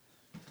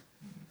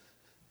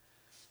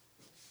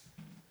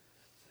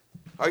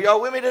 Are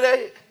y'all with me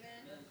today?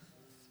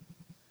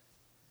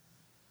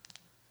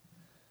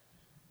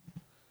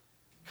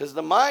 Because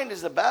the mind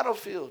is a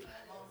battlefield.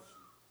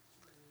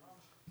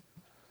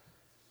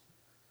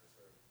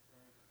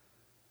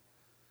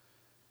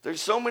 There's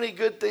so many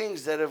good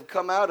things that have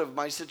come out of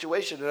my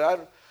situation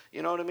that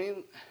you know what I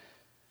mean?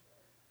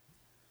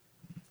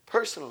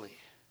 Personally.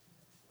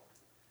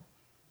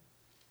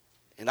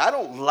 And I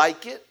don't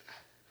like it.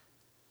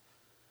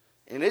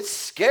 And it's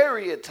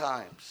scary at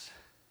times.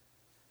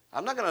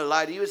 I'm not going to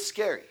lie to you, it's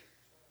scary.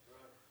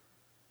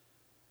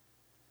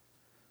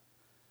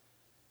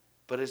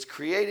 But it's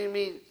creating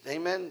me,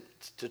 amen,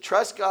 to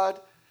trust God.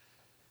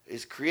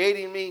 It's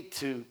creating me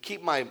to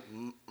keep my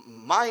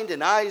mind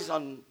and eyes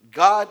on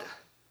God.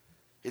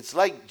 It's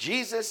like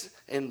Jesus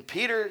and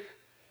Peter.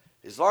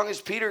 As long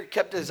as Peter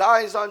kept his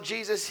eyes on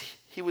Jesus,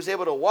 he was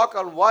able to walk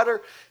on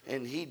water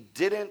and he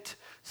didn't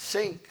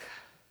sink.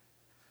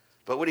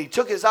 But when he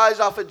took his eyes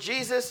off of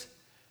Jesus,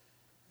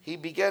 he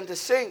began to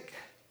sink.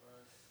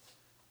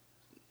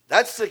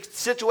 That's the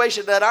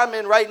situation that I'm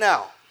in right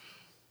now.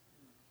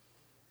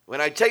 When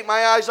I take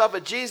my eyes off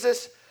of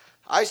Jesus,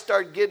 I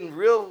start getting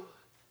real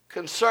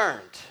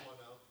concerned.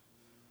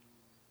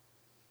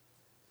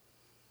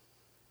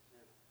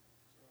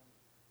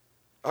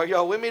 Are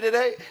y'all with me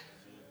today?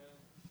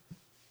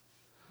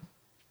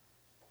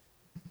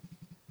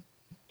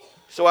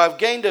 So I've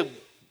gained a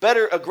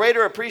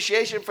greater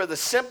appreciation for the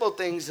simple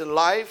things in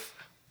life.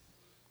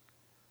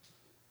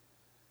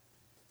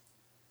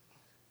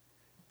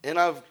 And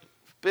I've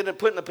been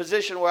put in a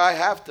position where I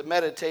have to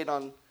meditate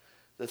on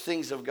the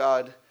things of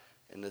God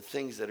and the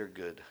things that are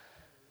good.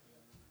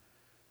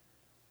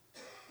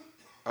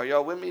 Are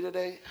y'all with me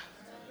today?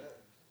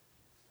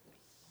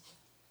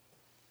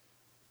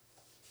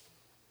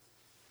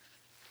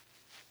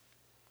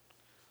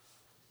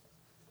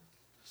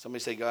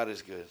 Somebody say, God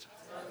is good.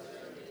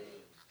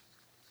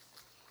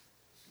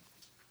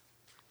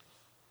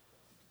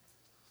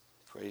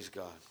 Praise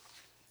God.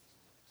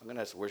 I'm going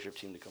to ask the worship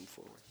team to come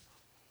forward.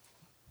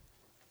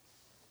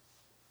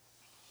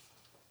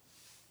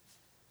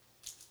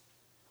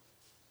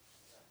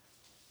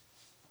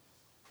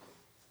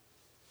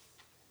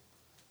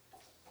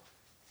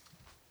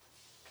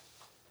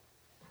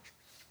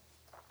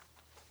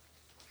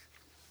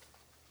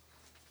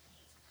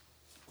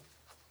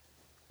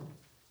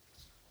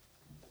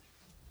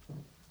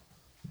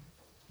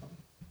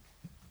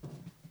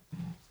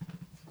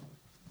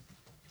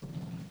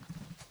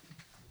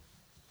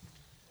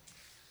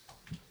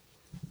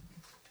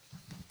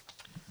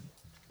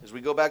 As we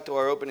go back to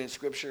our opening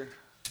scripture,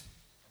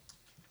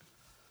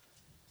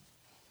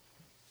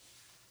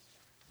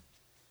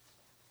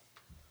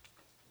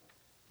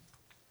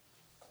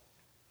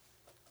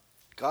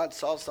 God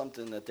saw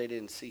something that they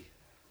didn't see.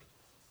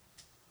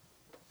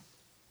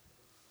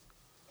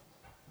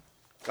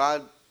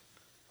 God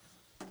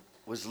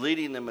was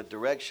leading them a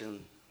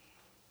direction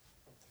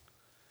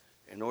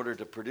in order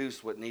to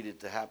produce what needed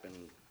to happen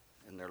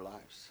in their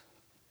lives.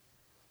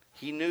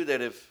 He knew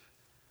that if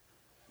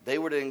they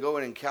were to go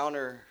and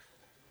encounter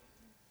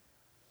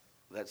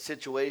that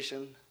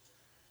situation,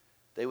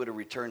 they would have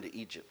returned to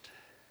Egypt.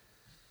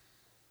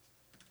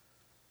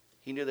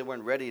 He knew they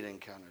weren't ready to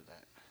encounter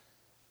that.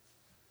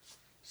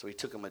 So he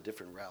took them a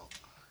different route.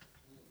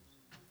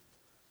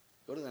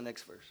 Go to the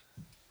next verse.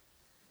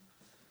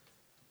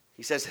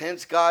 He says,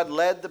 hence God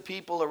led the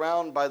people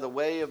around by the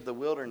way of the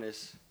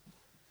wilderness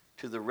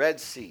to the Red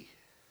Sea.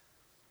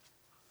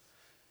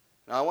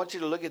 Now I want you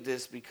to look at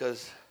this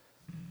because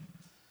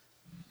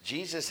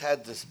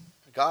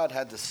God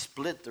had to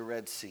split the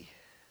Red Sea.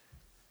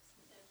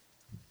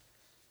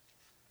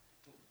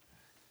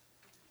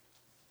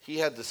 He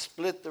had to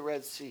split the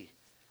Red Sea.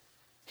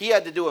 He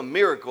had to do a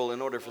miracle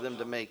in order for them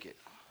to make it.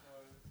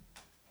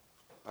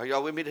 Are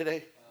y'all with me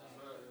today?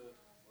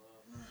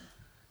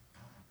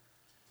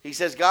 He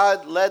says,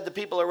 God led the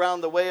people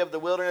around the way of the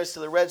wilderness to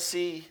the Red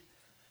Sea,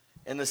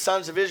 and the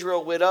sons of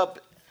Israel went up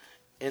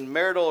in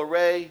marital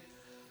array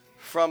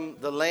from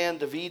the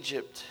land of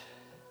Egypt.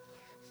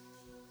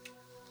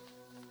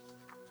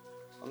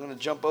 I'm going to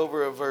jump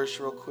over a verse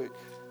real quick.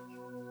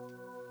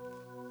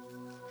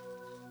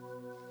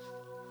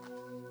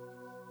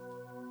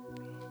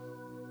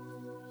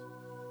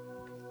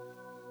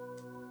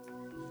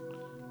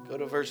 Go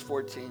to verse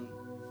 14,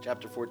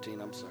 chapter 14,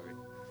 I'm sorry.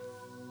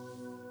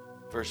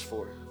 Verse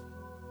 4.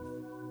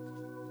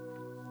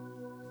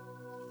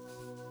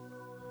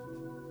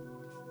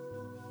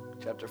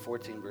 Chapter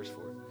 14, verse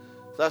 4.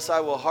 Thus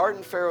I will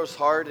harden Pharaoh's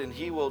heart, and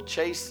he will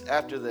chase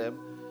after them,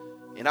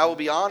 and I will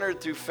be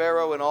honored through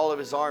Pharaoh and all of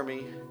his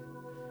army,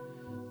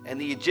 and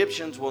the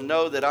Egyptians will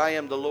know that I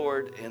am the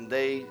Lord, and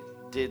they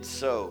did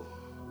so.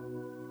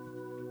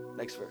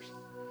 Next verse.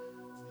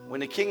 When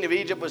the king of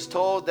Egypt was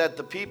told that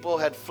the people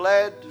had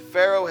fled,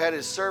 Pharaoh had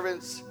his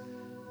servants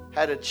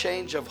had a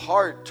change of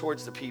heart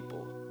towards the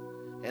people.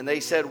 And they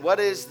said, what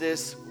is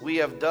this we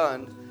have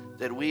done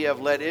that we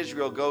have let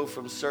Israel go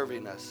from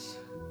serving us?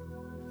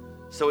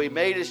 So he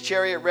made his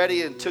chariot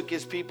ready and took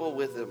his people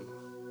with him.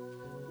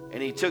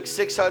 And he took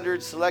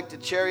 600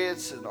 selected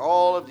chariots and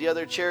all of the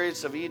other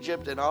chariots of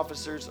Egypt and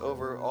officers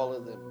over all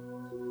of them.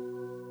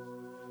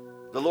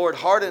 The Lord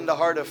hardened the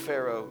heart of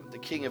Pharaoh, the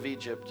king of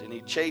Egypt, and he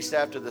chased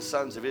after the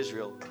sons of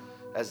Israel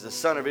as the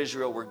sons of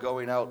Israel were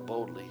going out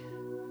boldly.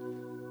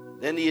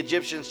 Then the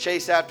Egyptians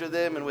chased after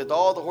them, and with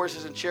all the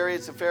horses and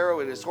chariots of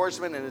Pharaoh and his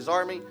horsemen and his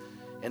army,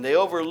 and they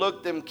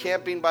overlooked them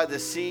camping by the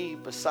sea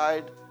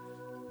beside,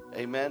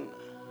 amen,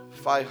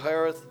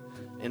 Pi-hahiroth,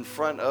 in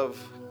front of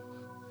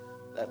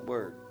that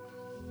word.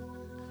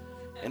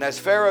 And as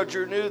Pharaoh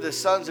drew near, the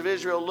sons of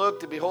Israel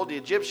looked, and behold, the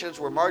Egyptians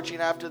were marching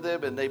after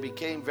them, and they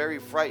became very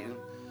frightened.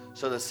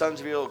 So the sons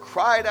of Israel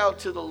cried out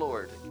to the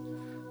Lord.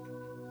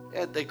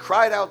 And they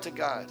cried out to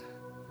God.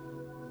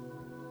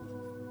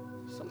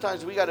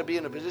 Sometimes we got to be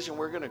in a position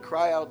where we're going to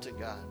cry out to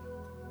God.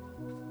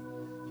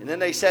 And then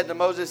they said to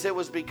Moses, it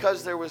was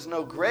because there was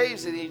no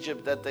graves in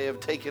Egypt that they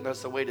have taken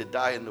us away to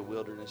die in the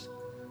wilderness.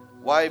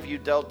 Why have you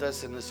dealt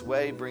us in this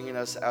way, bringing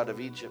us out of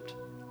Egypt?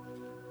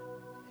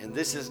 And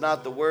this is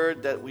not the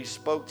word that we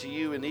spoke to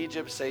you in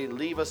Egypt, saying,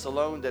 leave us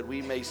alone that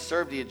we may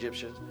serve the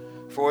Egyptians.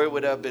 For it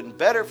would have been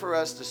better for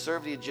us to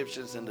serve the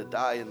Egyptians than to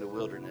die in the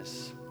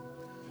wilderness.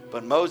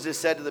 But Moses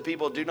said to the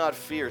people, do not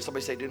fear.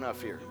 Somebody say, do not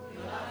fear.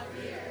 Do not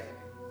fear.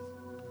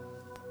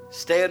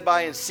 Stand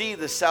by and see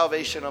the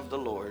salvation of the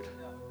Lord,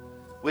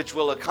 which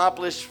will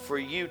accomplish for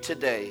you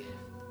today.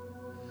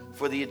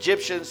 For the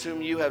Egyptians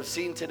whom you have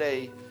seen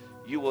today,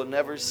 you will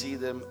never see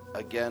them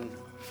again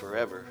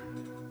forever.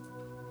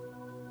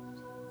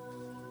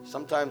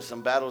 Sometimes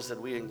some battles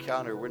that we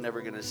encounter, we're never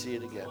going to see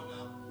it again.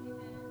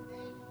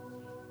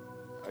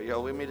 Are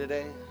y'all with me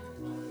today?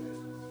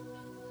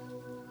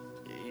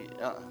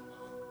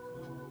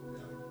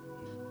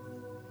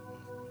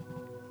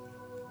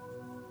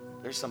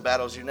 There's some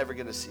battles you're never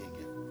going to see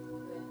again.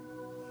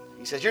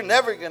 He says, you're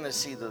never going to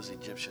see those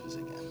Egyptians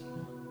again.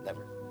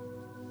 Never.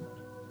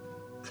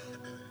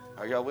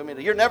 Are y'all with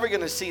me? You're never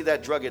going to see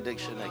that drug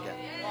addiction again.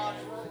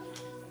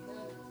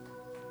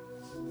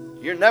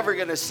 You're never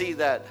going to see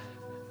that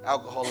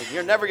alcoholism.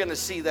 You're never going to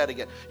see that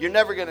again. You're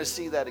never going to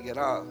see that again.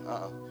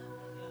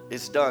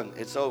 It's done.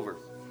 It's over.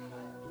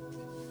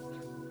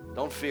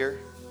 Don't fear.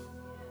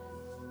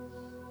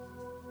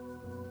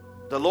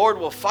 The Lord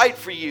will fight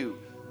for you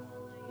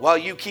while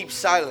you keep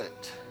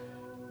silent.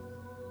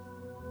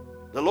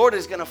 The Lord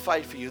is going to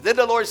fight for you. Then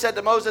the Lord said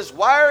to Moses,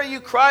 why are you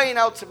crying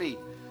out to me?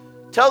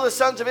 Tell the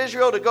sons of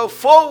Israel to go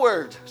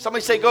forward.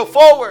 Somebody say, go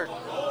forward.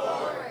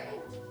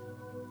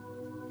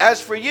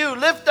 As for you,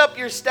 lift up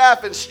your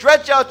staff and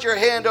stretch out your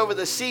hand over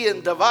the sea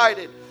and divide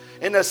it.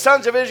 And the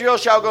sons of Israel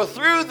shall go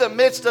through the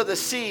midst of the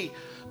sea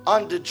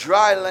unto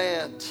dry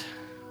land.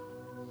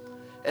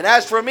 And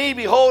as for me,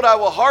 behold, I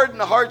will harden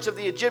the hearts of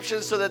the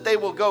Egyptians so that they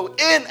will go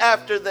in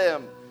after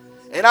them.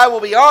 And I will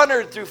be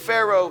honored through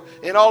Pharaoh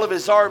and all of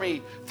his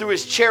army, through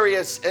his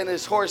chariots and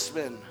his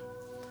horsemen.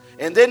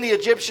 And then the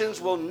Egyptians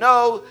will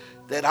know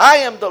that I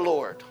am the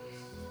Lord.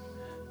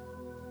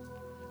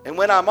 And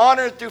when I'm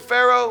honored through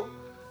Pharaoh,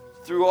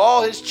 through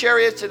all his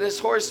chariots and his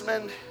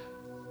horsemen,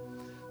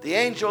 the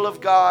angel of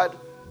God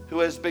who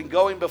has been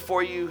going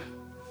before you,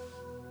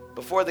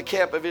 before the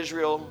camp of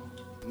Israel,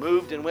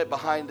 moved and went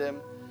behind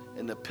them,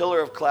 and the pillar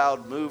of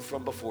cloud moved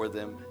from before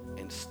them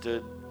and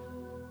stood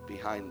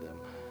behind them.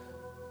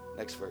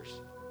 Next verse.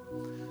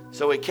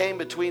 So it came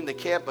between the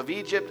camp of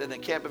Egypt and the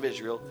camp of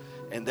Israel,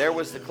 and there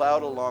was the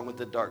cloud along with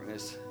the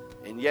darkness,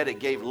 and yet it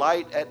gave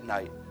light at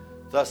night.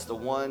 Thus the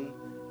one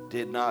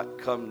did not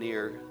come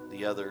near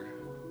the other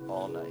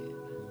all night.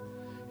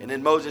 And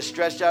then Moses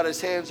stretched out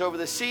his hands over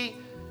the sea,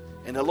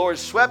 and the Lord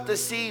swept the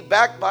sea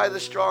back by the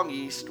strong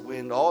east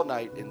wind all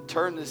night and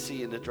turned the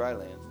sea into dry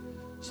land.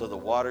 So the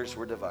waters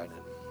were divided.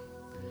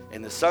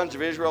 And the sons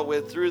of Israel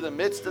went through the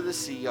midst of the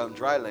sea on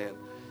dry land,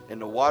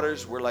 and the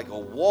waters were like a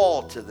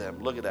wall to them.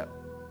 Look at that.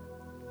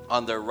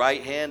 On their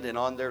right hand and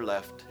on their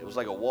left. It was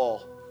like a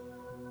wall.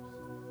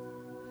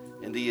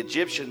 And the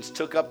Egyptians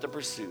took up the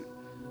pursuit.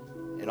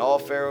 And all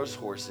Pharaoh's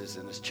horses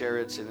and his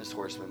chariots and his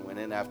horsemen went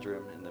in after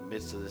him in the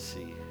midst of the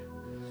sea.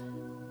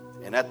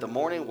 And at the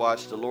morning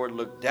watch, the Lord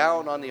looked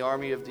down on the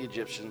army of the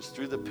Egyptians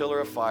through the pillar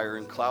of fire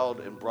and cloud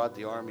and brought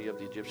the army of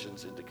the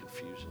Egyptians into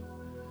confusion.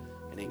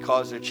 And he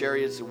caused their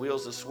chariots and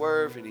wheels to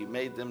swerve, and he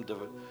made them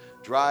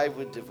drive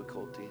with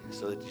difficulty.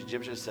 So that the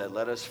Egyptians said,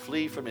 let us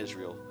flee from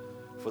Israel,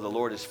 for the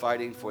Lord is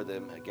fighting for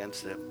them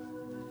against them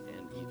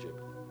in Egypt.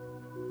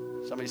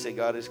 Somebody say,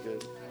 God is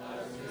good. God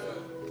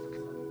is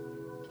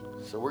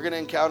good. So we're going to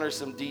encounter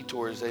some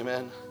detours,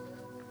 amen.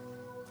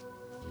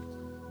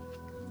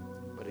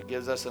 But it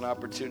gives us an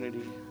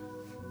opportunity,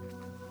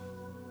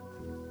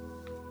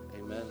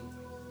 amen,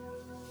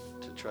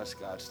 to trust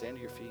God. Stand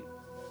to your feet.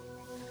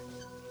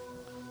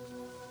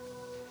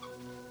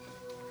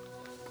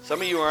 Some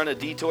of you are on a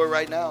detour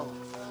right now.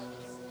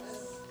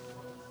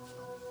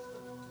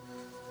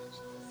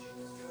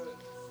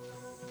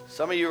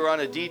 Some of you are on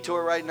a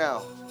detour right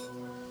now.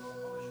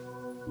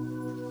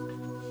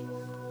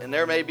 And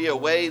there may be a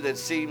way that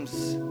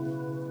seems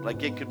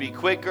like it could be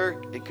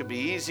quicker, it could be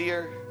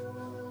easier,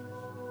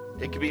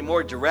 it could be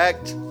more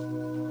direct.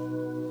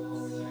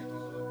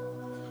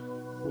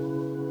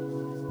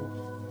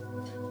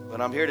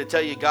 But I'm here to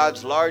tell you,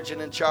 God's large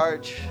and in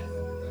charge.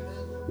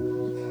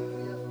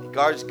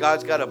 God's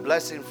got a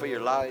blessing for your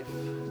life.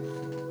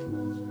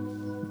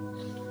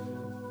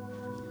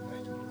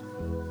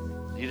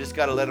 You just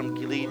got to let him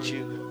lead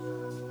you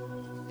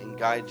and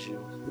guide you.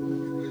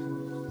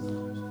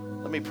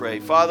 Let me pray.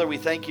 Father, we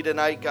thank you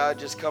tonight, God.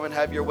 Just come and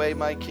have your way,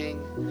 my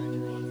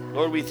King.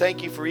 Lord, we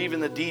thank you for even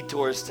the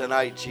detours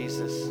tonight,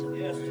 Jesus.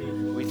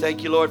 We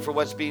thank you, Lord, for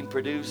what's being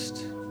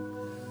produced.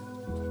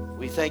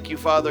 We thank you,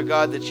 Father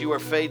God, that you are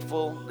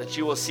faithful, that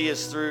you will see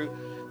us through,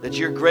 that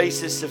your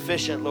grace is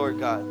sufficient, Lord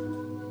God.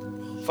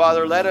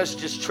 Father, let us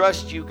just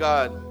trust you,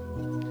 God.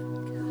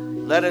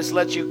 Let us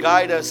let you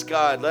guide us,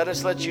 God. Let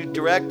us let you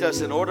direct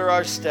us and order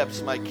our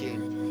steps, my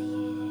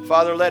King.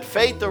 Father, let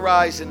faith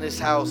arise in this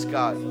house,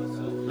 God.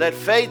 Let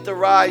faith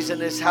arise in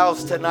this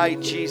house tonight,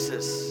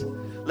 Jesus.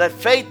 Let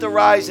faith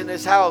arise in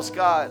this house,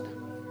 God.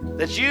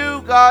 That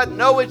you, God,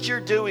 know what you're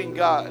doing,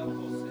 God.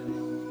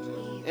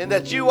 And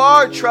that you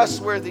are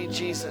trustworthy,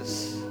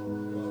 Jesus.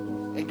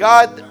 And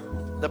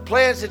God, the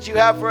plans that you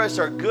have for us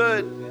are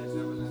good.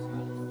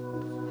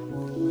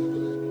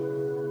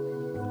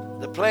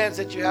 The plans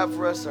that you have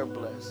for us are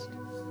blessed.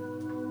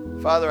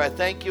 Father, I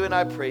thank you and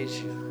I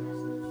praise you.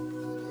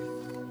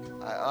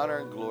 I honor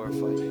and glorify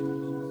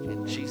you.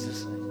 In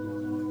Jesus' name.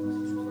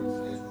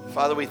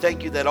 Father, we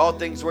thank you that all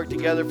things work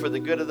together for the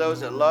good of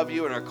those that love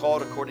you and are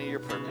called according to your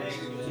purpose.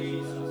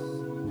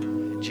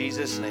 In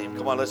Jesus' name.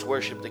 Come on, let's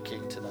worship the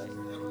King tonight.